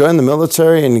 I joined the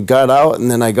military and got out,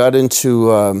 and then I got into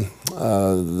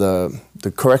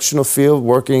the correctional field,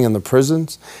 working in the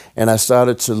prisons, and I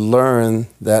started to learn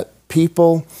that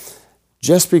people,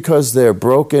 just because they're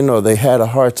broken or they had a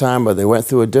hard time or they went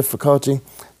through a difficulty,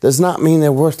 does not mean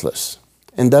they're worthless,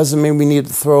 and doesn't mean we need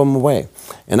to throw them away.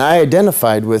 And I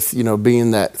identified with, you know, being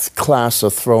that class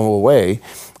of throw away,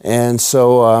 and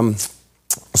so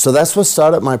that's what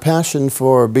started my passion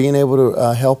for being able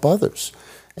to help others.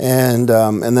 And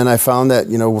then I found that,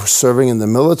 you know, serving in the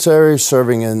military,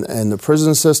 serving in the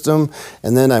prison system,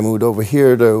 and then I moved over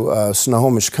here to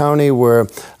Snohomish County, where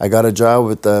I got a job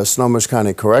with the Snohomish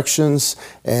County Corrections,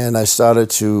 and I started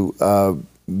to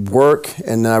work.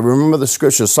 And I remember the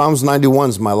scripture, Psalms 91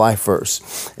 is my life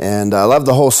verse, and I love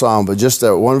the whole psalm, but just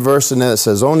that one verse in there that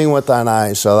says, "Only with thine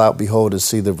eyes shalt thou behold and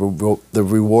see the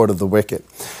reward of the wicked."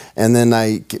 And then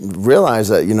I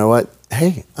realized that, you know what,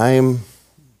 hey, I am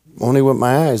only with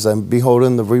my eyes, I'm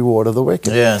beholding the reward of the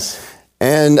wicked. Yes.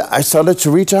 And I started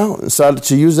to reach out and started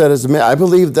to use that as I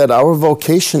believe that our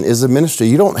vocation is a ministry.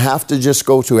 You don't have to just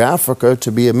go to Africa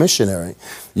to be a missionary.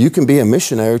 You can be a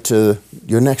missionary to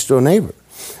your next door neighbor.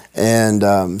 And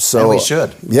so we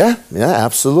should. Yeah,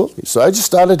 absolutely. So I just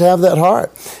started to have that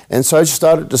heart. And so I just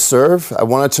started to serve. I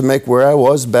wanted to make where I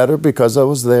was better because I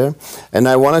was there. And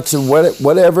I wanted to,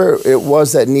 whatever it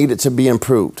was that needed to be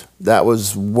improved, that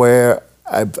was where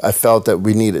I felt that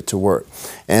we needed to work.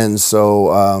 And so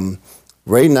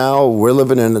right now we're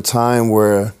living in a time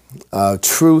where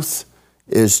truth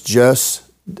is just,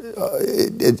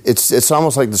 it's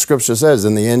almost like the scripture says,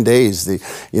 in the end days,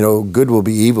 good will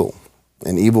be evil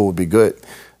and evil will be good,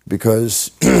 because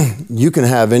you can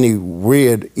have any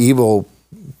weird, evil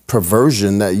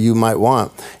perversion that you might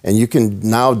want, and you can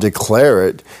now declare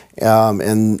it,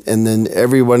 and then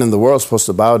everyone in the world is supposed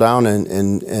to bow down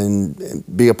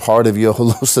and be a part of your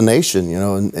hallucination,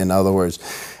 in other words.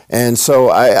 And so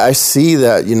I see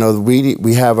that,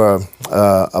 we have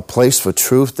a place for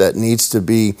truth that needs to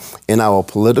be in our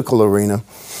political arena.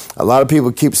 A lot of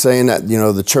people keep saying that,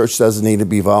 the church doesn't need to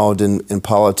be involved in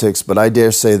politics, but I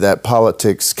dare say that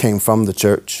politics came from the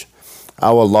church.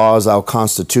 Our laws, our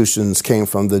constitutions came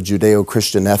from the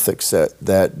Judeo-Christian ethics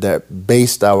that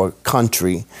based our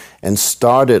country and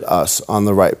started us on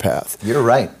the right path. You're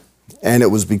right. And it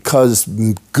was because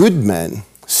good men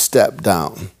stepped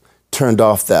down, turned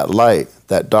off that light,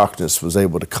 that darkness was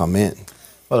able to come in.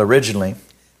 Well, originally,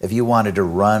 if you wanted to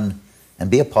run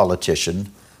and be a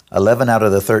politician, 11 out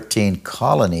of the 13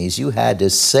 colonies, you had to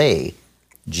say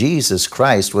Jesus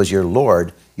Christ was your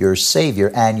Lord, your Savior,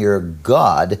 and your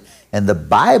God. And the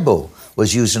Bible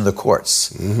was used in the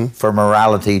courts for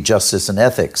morality, justice, and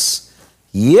ethics.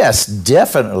 Yes,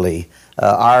 definitely.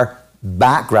 Our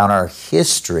background, our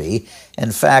history,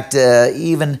 in fact,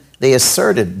 even they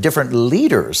asserted, different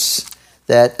leaders,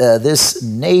 that this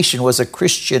nation was a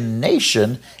Christian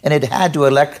nation and it had to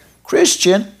elect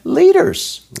Christian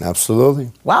leaders.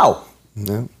 Absolutely. Wow.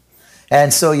 Yeah.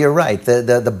 And so you're right,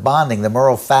 the bonding, the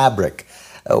moral fabric,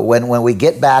 when we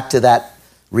get back to that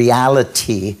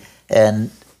reality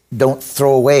and don't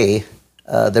throw away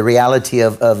the reality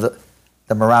of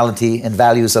the morality and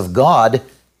values of God,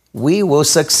 we will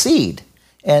succeed.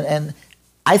 And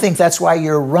I think that's why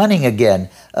you're running again.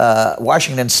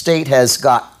 Washington State has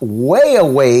got way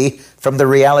away from the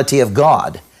reality of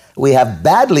God. We have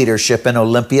bad leadership in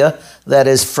Olympia that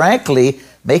is frankly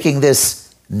making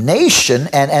this nation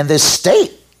and this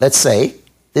state, let's say,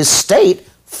 this state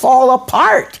fall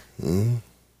apart. Mm-hmm.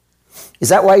 Is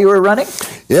that why you were running?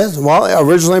 Yes. Well,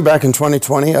 originally back in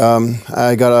 2020,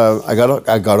 I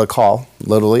got a call,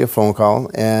 literally a phone call,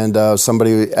 and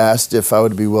somebody asked if I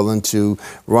would be willing to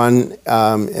run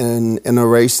in a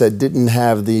race that didn't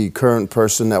have the current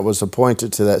person that was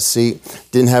appointed to that seat,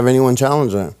 didn't have anyone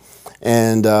challenging her.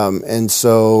 And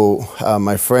so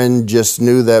my friend just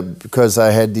knew that because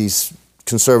I had these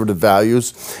conservative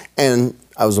values, and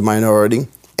I was a minority,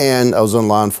 and I was in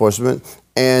law enforcement,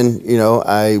 and,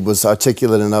 I was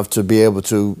articulate enough to be able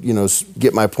to,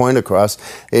 get my point across.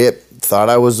 It thought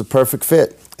I was a perfect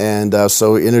fit. And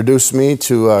so he introduced me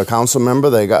to a council member.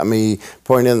 They got me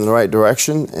pointed in the right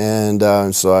direction. And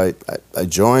so I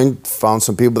joined, found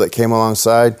some people that came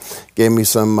alongside, gave me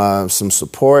some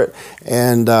support.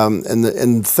 And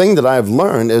the thing that I've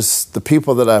learned is the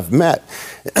people that I've met,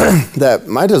 that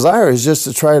my desire is just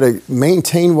to try to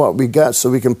maintain what we got so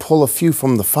we can pull a few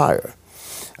from the fire.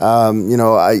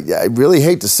 I really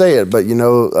hate to say it, but,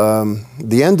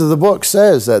 the end of the book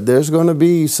says that there's going to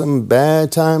be some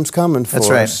bad times coming for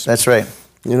us. That's right.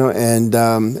 And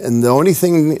the only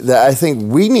thing that I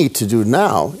think we need to do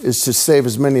now is to save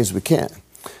as many as we can,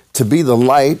 to be the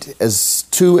light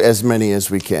to as many as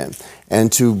we can,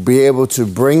 and to be able to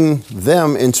bring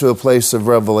them into a place of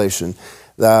revelation.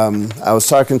 I was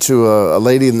talking to a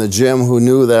lady in the gym who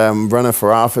knew that I'm running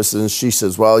for office, and she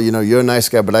says, well, you're a nice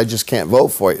guy, but I just can't vote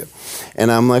for you.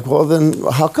 And I'm like, well, then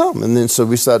how come? And then so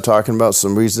we started talking about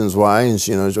some reasons why,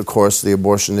 and of course, the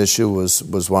abortion issue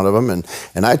was one of them.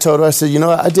 And I told her, I said,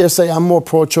 I dare say I'm more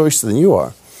pro-choice than you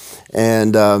are.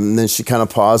 And then she kind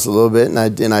of paused a little bit,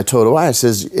 and I told her why. I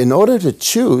says, in order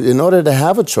to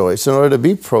have a choice, in order to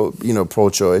be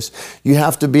pro-choice, you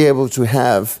have to be able to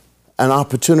have an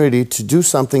opportunity to do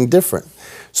something different.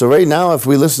 So right now, if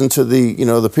we listen to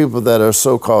the people that are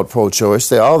so-called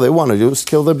pro-choice, all they want to do is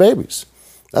kill their babies.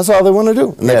 That's all they want to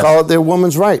do. And they call it their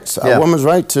woman's rights, a woman's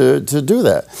right to do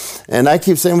that. And I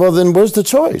keep saying, well, then where's the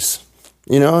choice?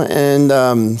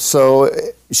 And so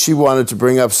she wanted to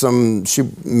bring up she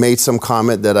made some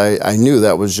comment that I knew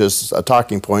that was just a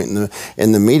talking point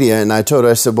in the media. And I told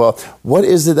her, I said, well, what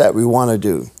is it that we want to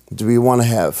do? Do we want to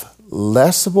have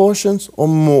less abortions or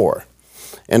more?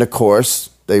 And of course,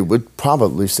 they would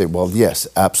probably say, well, yes,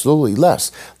 absolutely,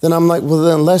 less. Then I'm like, well,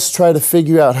 then let's try to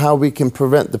figure out how we can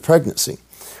prevent the pregnancy.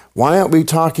 Why have we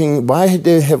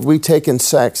taken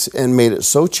sex and made it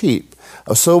so cheap,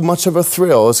 so much of a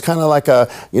thrill? It's kind of like the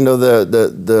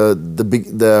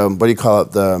what do you call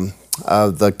it,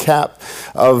 the cap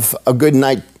of a good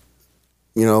night,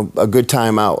 a good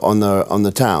time out on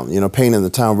the town. Pain in the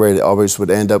town rate always would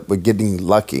end up with getting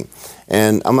lucky.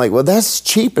 And I'm like, well, that's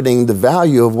cheapening the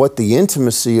value of what the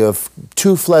intimacy of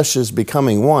two fleshes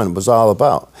becoming one was all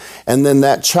about. And then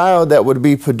that child that would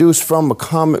be produced from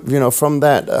from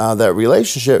that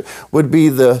relationship would be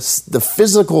the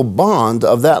physical bond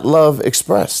of that love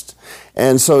expressed.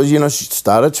 And so, she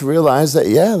started to realize that,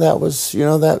 that was,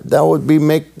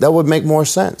 that would make more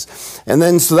sense. And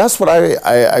then, so that's what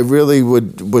I really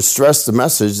would stress the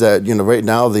message that, right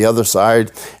now the other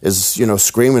side is,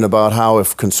 screaming about how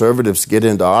if conservatives get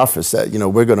into office that,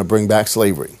 we're going to bring back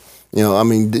slavery.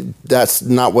 That's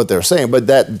not what they're saying, but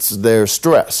that's their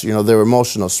stress, their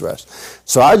emotional stress.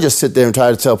 So I just sit there and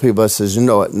try to tell people, I says,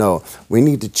 no, we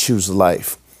need to choose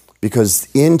life, because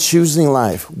in choosing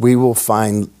life, we will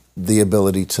find the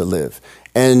ability to live.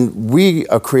 And we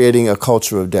are creating a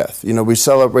culture of death. We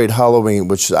celebrate Halloween,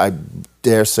 which I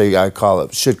dare say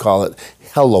should call it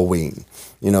Halloween,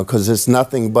 because it's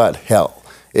nothing but hell.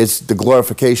 It's the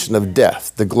glorification of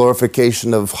death, the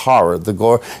glorification of horror,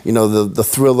 the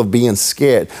thrill of being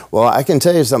scared. Well, I can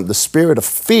tell you something, the spirit of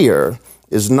fear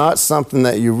is not something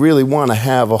that you really want to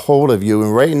have a hold of you.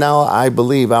 And right now, I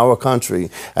believe our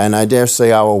country, and I dare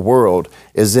say our world,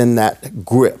 is in that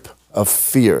grip of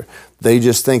fear. They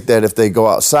just think that if they go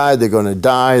outside, they're going to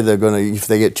die. If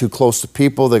they get too close to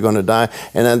people, they're going to die.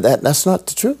 And that's not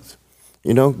the truth.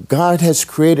 You know, God has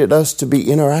created us to be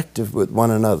interactive with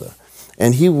one another.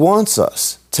 And he wants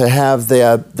us to have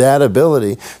that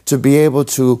ability to be able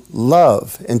to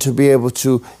love and to be able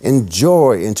to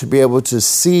enjoy and to be able to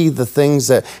see the things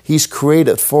that he's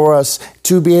created for us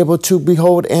to be able to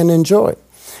behold and enjoy.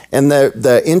 And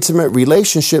the intimate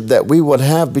relationship that we would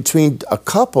have between a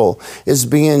couple is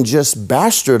being just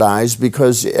bastardized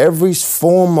because every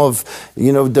form of,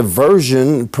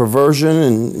 perversion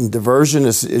and diversion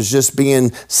is just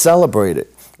being celebrated.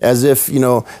 As if,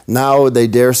 now they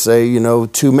dare say,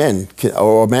 two men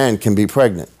or a man can be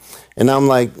pregnant. And I'm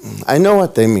like, I know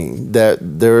what they mean, that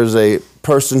there is a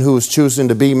person who is choosing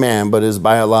to be man but is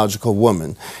biological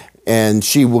woman. And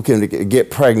she can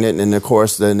get pregnant, and of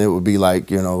course, then it would be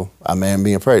like, a man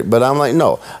being pregnant. But I'm like,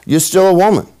 no, you're still a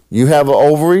woman. You have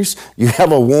ovaries, you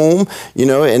have a womb,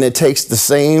 and it takes the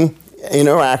same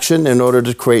interaction in order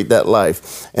to create that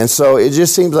life. And so it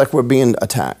just seems like we're being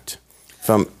attacked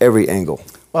from every angle.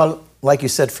 Well, like you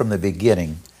said from the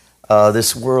beginning,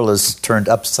 this world is turned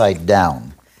upside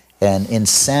down, and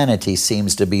insanity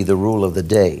seems to be the rule of the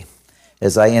day.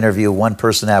 As I interview one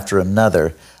person after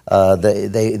another,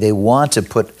 they want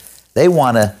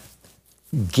to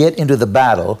get into the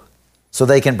battle so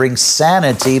they can bring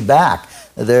sanity back.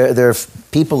 They're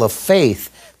people of faith.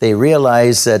 They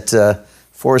realize that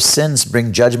 4 sins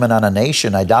bring judgment on a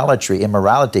nation: idolatry,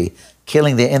 immorality,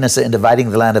 killing the innocent, and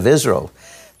dividing the land of Israel.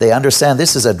 They understand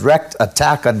this is a direct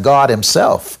attack on God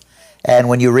himself. And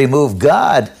when you remove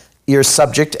God, you're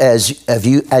subject, as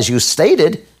you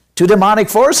stated, to demonic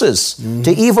forces,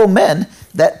 to evil men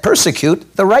that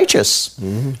persecute the righteous.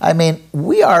 I mean,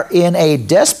 we are in a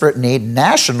desperate need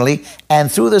nationally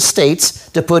and through the states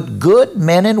to put good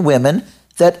men and women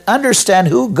that understand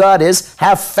who God is,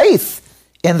 have faith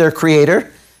in their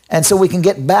Creator, and so we can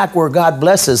get back where God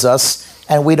blesses us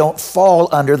and we don't fall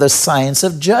under the science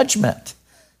of judgment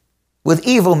with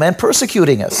evil men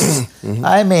persecuting us.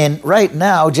 I mean, right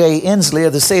now, Jay Inslee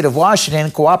of the state of Washington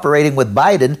cooperating with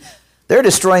Biden, they're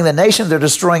destroying the nation. They're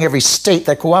destroying every state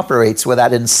that cooperates with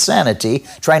that insanity,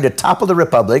 trying to topple the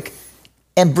republic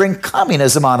and bring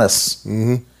communism on us.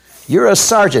 You're a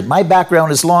sergeant. My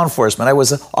background is law enforcement. I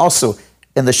was also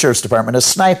in the sheriff's department, a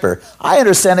sniper. I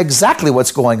understand exactly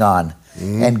what's going on.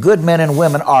 And good men and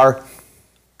women are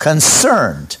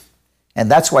concerned. And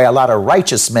that's why a lot of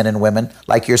righteous men and women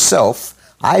like yourself,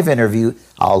 I've interviewed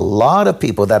a lot of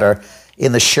people that are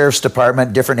in the sheriff's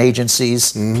department, different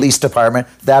agencies, police department,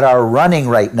 that are running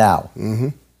right now.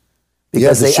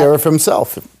 Because the sheriff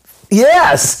himself.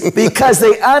 Yes, because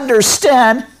they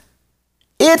understand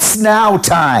it's now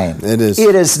time. It is.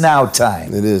 It is now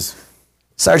time. It is.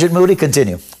 Sergeant Moody,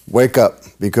 continue. Wake up,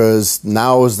 because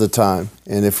now is the time.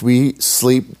 And if we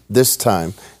sleep this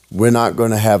time, we're not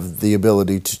going to have the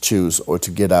ability to choose or to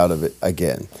get out of it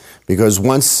again. Because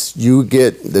once you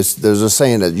get, there's a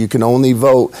saying that you can only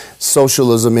vote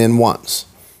socialism in once.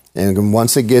 And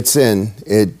once it gets in,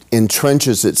 it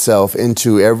entrenches itself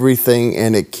into everything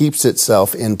and it keeps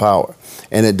itself in power.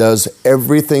 And it does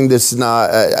everything that's not,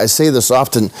 I say this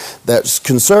often, that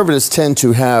conservatives tend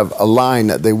to have a line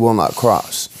that they will not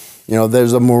cross.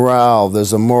 There's a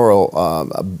moral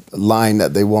line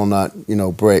that they will not,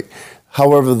 break.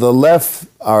 However, the left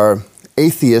are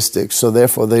atheistic, so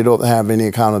therefore they don't have any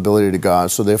accountability to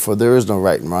God, so therefore there is no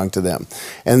right and wrong to them.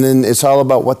 And then it's all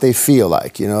about what they feel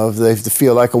like. If they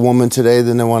feel like a woman today,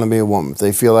 then they want to be a woman. If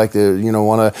they feel like they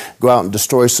want to go out and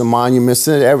destroy some monuments,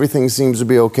 then everything seems to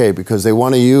be okay, because they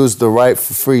want to use the right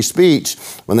for free speech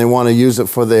when they want to use it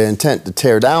for the intent to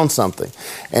tear down something.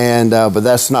 And but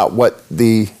that's not what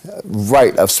the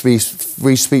right of free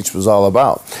speech was all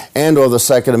about. And or the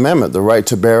Second Amendment, the right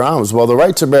to bear arms. Well, the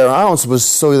right to bear arms was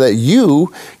so that you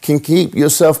can keep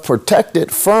yourself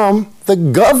protected from the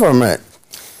government.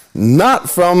 Not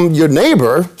from your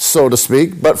neighbor, so to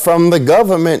speak, but from the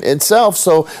government itself.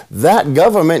 So that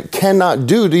government cannot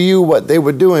do to you what they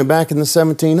were doing back in the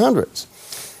 1700s.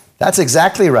 That's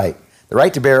exactly right. The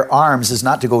right to bear arms is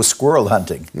not to go squirrel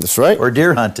hunting. That's right. Or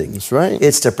deer hunting. That's right.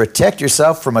 It's to protect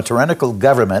yourself from a tyrannical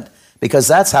government, because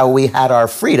that's how we had our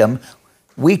freedom.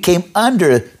 We came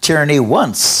under tyranny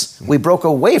once. We broke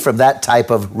away from that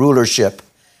type of rulership,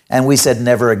 and we said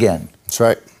never again. That's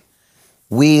right.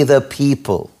 We the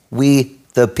people. We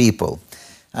the people.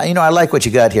 I like what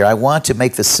you got here. I want to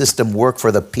make the system work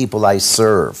for the people I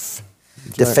serve.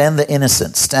 That's Defend the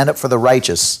innocent. Stand up for the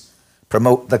righteous.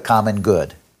 Promote the common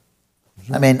good.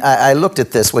 I mean, I looked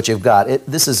at this, what you've got.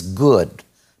 This is good,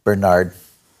 Bernard.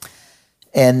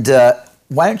 And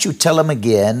why don't you tell them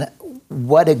again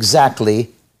what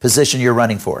exactly position you're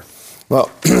running for?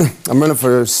 Well, I'm running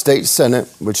for state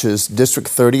senate, which is District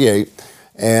 38.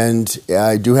 And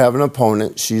I do have an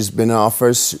opponent. She's been in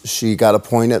office. She got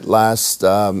appointed last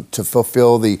to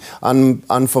fulfill the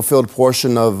unfulfilled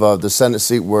portion of the Senate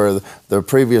seat where the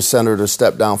previous senator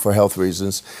stepped down for health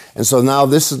reasons. And so now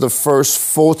this is the first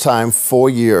full-time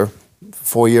four-year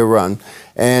run.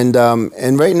 And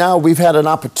right now we've had an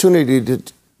opportunity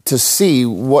to see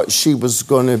what she was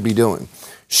going to be doing.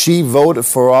 She voted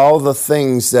for all the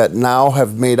things that now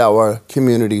have made our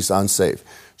communities unsafe.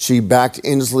 She backed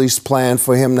Inslee's plan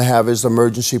for him to have his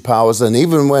emergency powers. And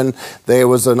even when there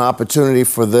was an opportunity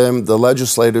for them, the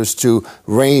legislators, to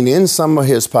rein in some of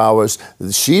his powers,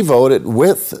 she voted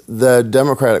with the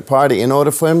Democratic Party in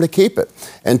order for him to keep it.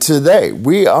 And today,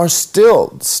 we are still,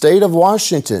 the state of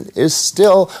Washington is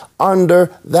still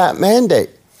under that mandate.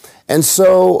 And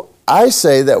so I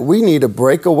say that we need to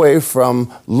break away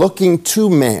from looking to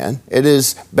man. It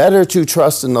is better to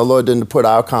trust in the Lord than to put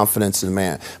our confidence in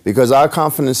man, because our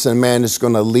confidence in man is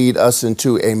going to lead us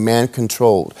into a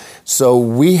man-controlled. So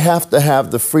we have to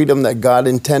have the freedom that God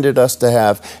intended us to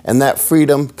have, and that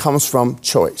freedom comes from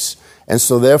choice. And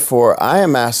so therefore, I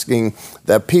am asking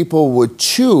that people would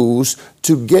choose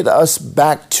to get us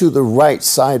back to the right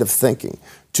side of thinking,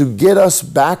 to get us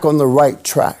back on the right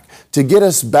track, to get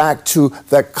us back to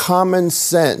that common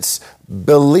sense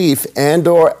belief and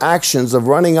or actions of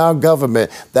running our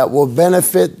government that will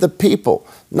benefit the people,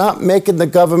 not making the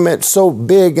government so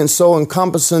big and so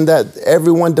encompassing that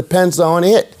everyone depends on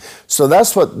it. So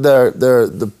that's what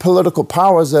the political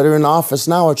powers that are in office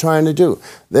now are trying to do.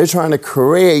 They're trying to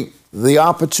create the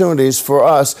opportunities for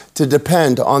us to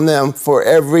depend on them for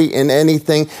every and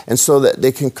anything, and so that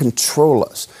they can control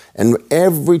us. And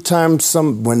every time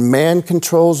when man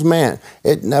controls man,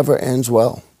 it never ends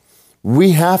well.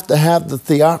 We have to have the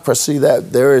theocracy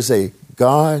that there is a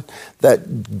God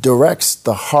that directs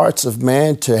the hearts of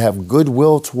man to have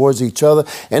goodwill towards each other.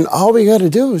 And all we got to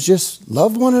do is just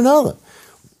love one another.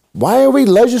 Why are we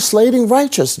legislating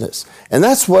righteousness? And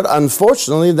that's what,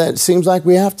 unfortunately, that seems like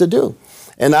we have to do.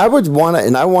 And I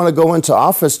want to go into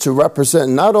office to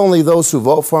represent not only those who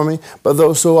vote for me, but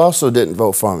those who also didn't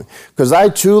vote for me. Because I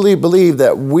truly believe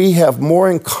that we have more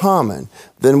in common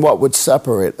than what would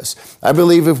separate us. I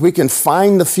believe if we can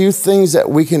find the few things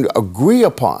that we can agree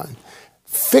upon,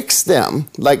 fix them,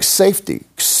 like safety,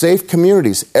 safe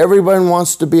communities. Everyone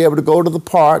wants to be able to go to the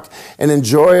park and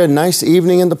enjoy a nice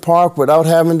evening in the park without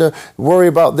having to worry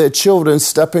about their children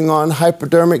stepping on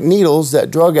hypodermic needles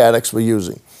that drug addicts were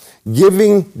using.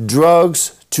 Giving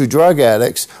drugs to drug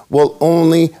addicts will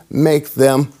only make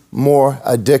them more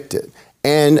addicted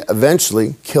and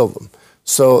eventually kill them.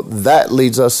 So that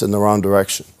leads us in the wrong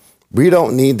direction. We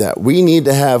don't need that. We need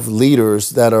to have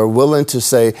leaders that are willing to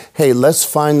say, hey, let's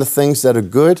find the things that are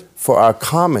good for our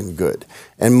common good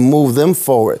and move them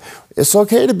forward. It's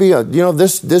okay to be, our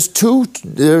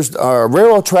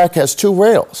railroad track has two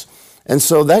rails. And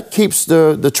so that keeps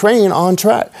the train on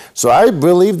track. So I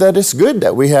believe that it's good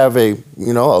that we have a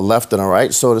left and a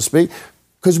right, so to speak,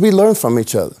 because we learn from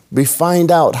each other. We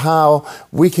find out how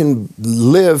we can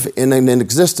live in an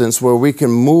existence where we can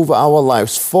move our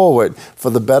lives forward for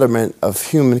the betterment of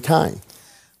humankind.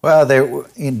 Well,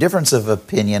 in difference of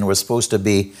opinion was supposed to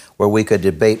be where we could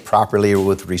debate properly or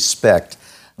with respect.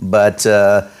 But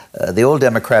the old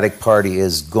Democratic Party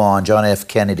is gone. John F.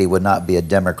 Kennedy would not be a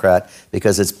Democrat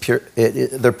because it's pure.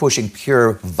 They're pushing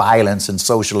pure violence and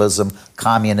socialism,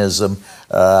 communism.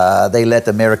 They let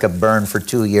America burn for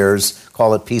 2 years,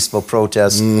 call it peaceful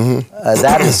protest. Mm-hmm.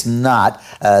 That is not.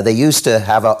 They used to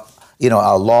have a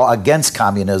law against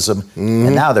communism, mm-hmm.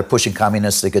 and now they're pushing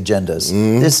communistic agendas.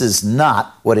 Mm-hmm. This is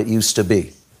not what it used to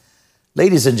be.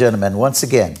 Ladies and gentlemen, once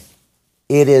again,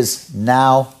 it is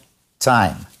now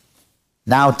time.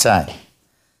 Now time.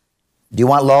 Do you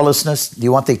want lawlessness? Do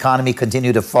you want the economy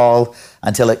continue to fall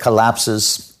until it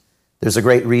collapses? There's a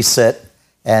great reset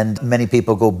and many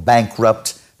people go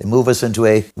bankrupt. They move us into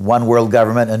a one world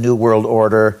government, a new world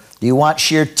order. Do you want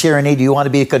sheer tyranny? Do you want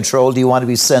to be controlled? Do you want to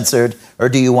be censored? Or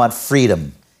do you want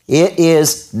freedom? It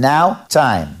is now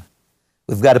time.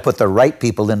 We've got to put the right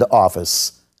people into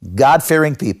office.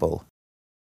 God-fearing people.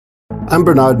 I'm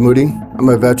Bernard Moody. I'm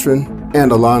a veteran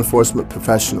and a law enforcement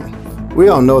professional. We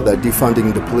all know that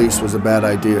defunding the police was a bad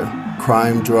idea.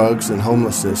 Crime, drugs, and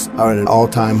homelessness are at an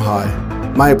all-time high.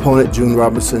 My opponent, June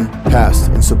Robinson, passed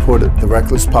and supported the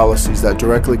reckless policies that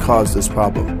directly caused this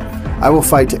problem. I will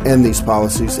fight to end these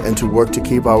policies and to work to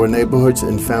keep our neighborhoods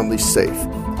and families safe.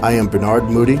 I am Bernard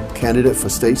Moody, candidate for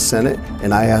State Senate,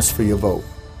 and I ask for your vote.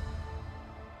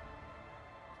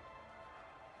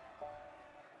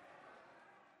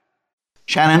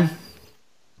 Shannon,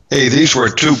 Hey, these were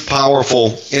two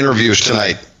powerful interviews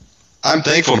tonight. I'm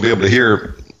thankful to be able to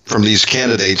hear from these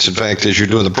candidates. In fact, as you're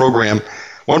doing the program,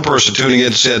 one person tuning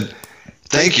in said,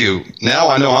 "Thank you. Now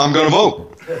I know how I'm going to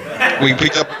vote." We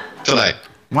picked up tonight.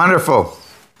 Wonderful.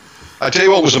 I tell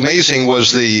you what was amazing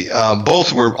was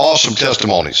both were awesome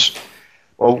testimonies.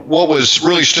 Well, what was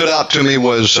really stood out to me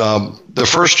was the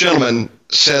first gentleman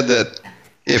said that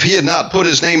if he had not put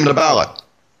his name in the ballot,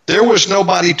 there was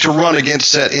nobody to run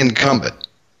against that incumbent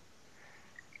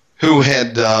who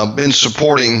had been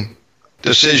supporting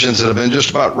decisions that have been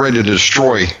just about ready to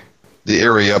destroy the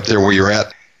area up there where you're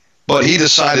at. But he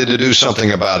decided to do something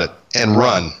about it and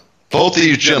run. Both of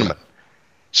these gentlemen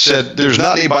said there's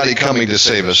not anybody coming to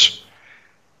save us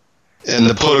in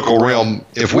the political realm.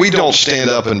 If we don't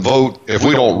stand up and vote, if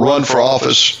we don't run for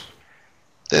office,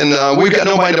 then we've got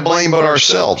nobody to blame but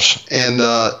ourselves. And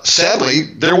sadly,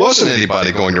 there wasn't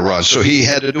anybody going to run, so he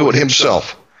had to do it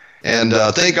himself. And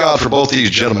thank God for both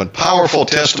these gentlemen. Powerful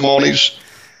testimonies,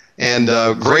 and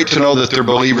great to know that they're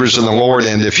believers in the Lord.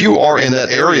 And if you are in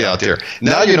that area out there,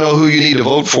 now you know who you need to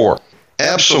vote for.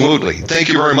 Absolutely. Thank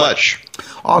you very much.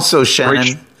 Also,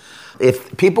 Shannon,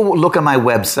 if people look at my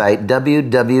website,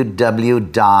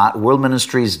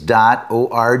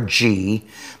 www.worldministries.org,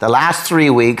 the last 3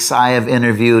 weeks I have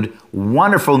interviewed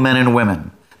wonderful men and women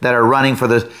that are running for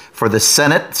the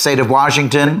Senate, state of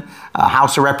Washington,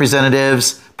 House of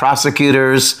Representatives,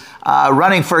 prosecutors,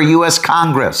 running for U.S.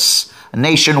 Congress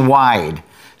nationwide.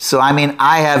 So, I mean,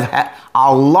 I have had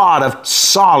a lot of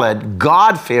solid,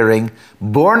 God-fearing,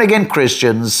 born-again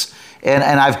Christians, and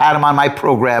I've had them on my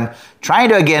program trying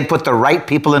to, again, put the right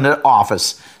people into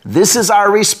office. This is our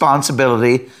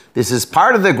responsibility. This is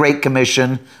part of the Great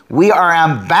Commission. We are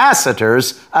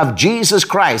ambassadors of Jesus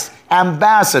Christ,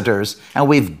 ambassadors, and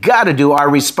we've got to do our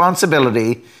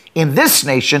responsibility in this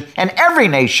nation and every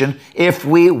nation if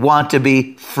we want to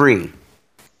be free.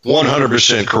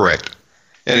 100% correct.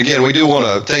 And again, we do want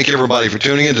to thank everybody for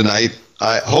tuning in tonight.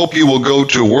 I hope you will go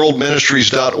to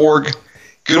worldministries.org,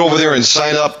 get over there and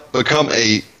sign up, become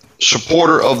a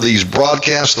supporter of these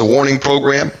broadcasts, the Warning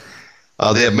Program.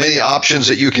 They have many options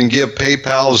that you can give: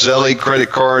 PayPal, Zelle, credit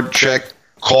card, check,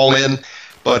 call in.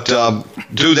 But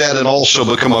do that and also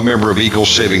become a member of Eagles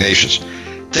Saving Nations.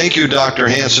 Thank you, Dr.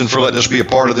 Hansen, for letting us be a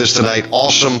part of this tonight.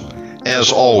 Awesome,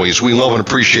 as always. We love and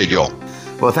appreciate y'all.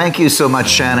 Well, thank you so much,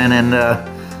 Shannon, and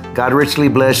God richly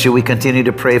bless you. We continue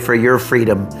to pray for your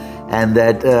freedom, and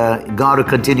that God will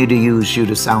continue to use you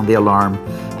to sound the alarm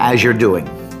as you're doing.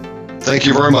 Thank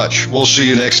you very much. We'll see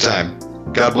you next time.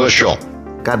 God bless y'all.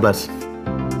 God bless.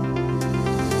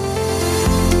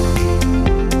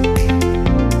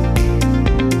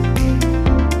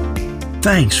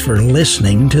 Thanks for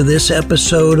listening to this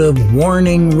episode of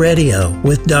Warning Radio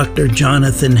with Dr.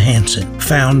 Jonathan Hansen,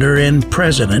 founder and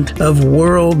president of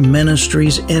World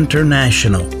Ministries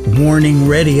International. Warning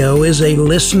Radio is a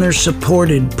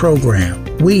listener-supported program.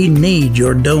 We need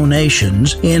your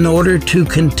donations in order to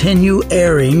continue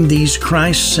airing these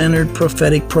Christ-centered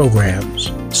prophetic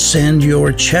programs. Send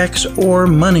your checks or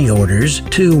money orders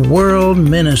to World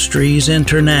Ministries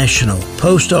International,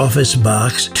 Post Office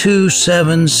Box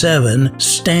 277,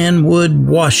 Stanwood,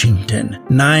 Washington,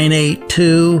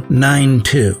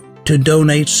 98292. To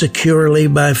donate securely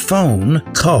by phone,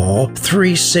 call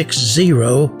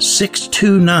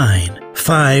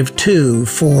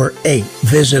 360-629-5248.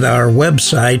 Visit our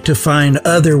website to find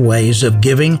other ways of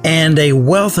giving and a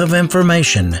wealth of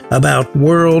information about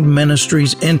World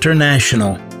Ministries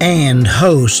International and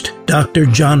host Dr.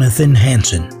 Jonathan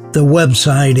Hansen. The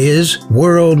website is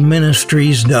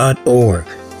worldministries.org.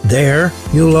 There,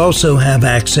 you'll also have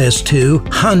access to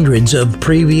hundreds of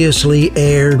previously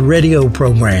aired radio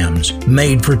programs,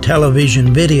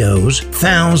 made-for-television videos,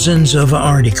 thousands of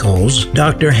articles,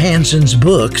 Dr. Hansen's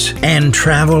books, and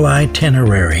travel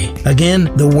itinerary.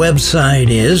 Again, the website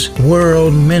is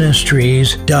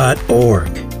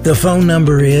worldministries.org. The phone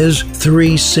number is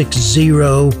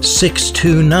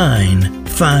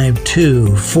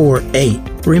 360-629-5248.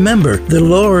 Remember, the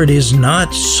Lord is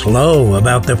not slow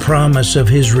about the promise of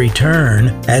His return,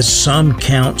 as some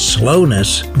count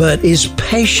slowness, but is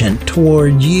patient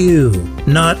toward you,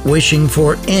 not wishing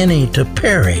for any to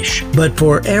perish, but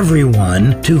for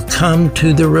everyone to come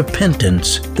to the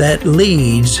repentance that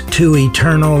leads to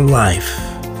eternal life.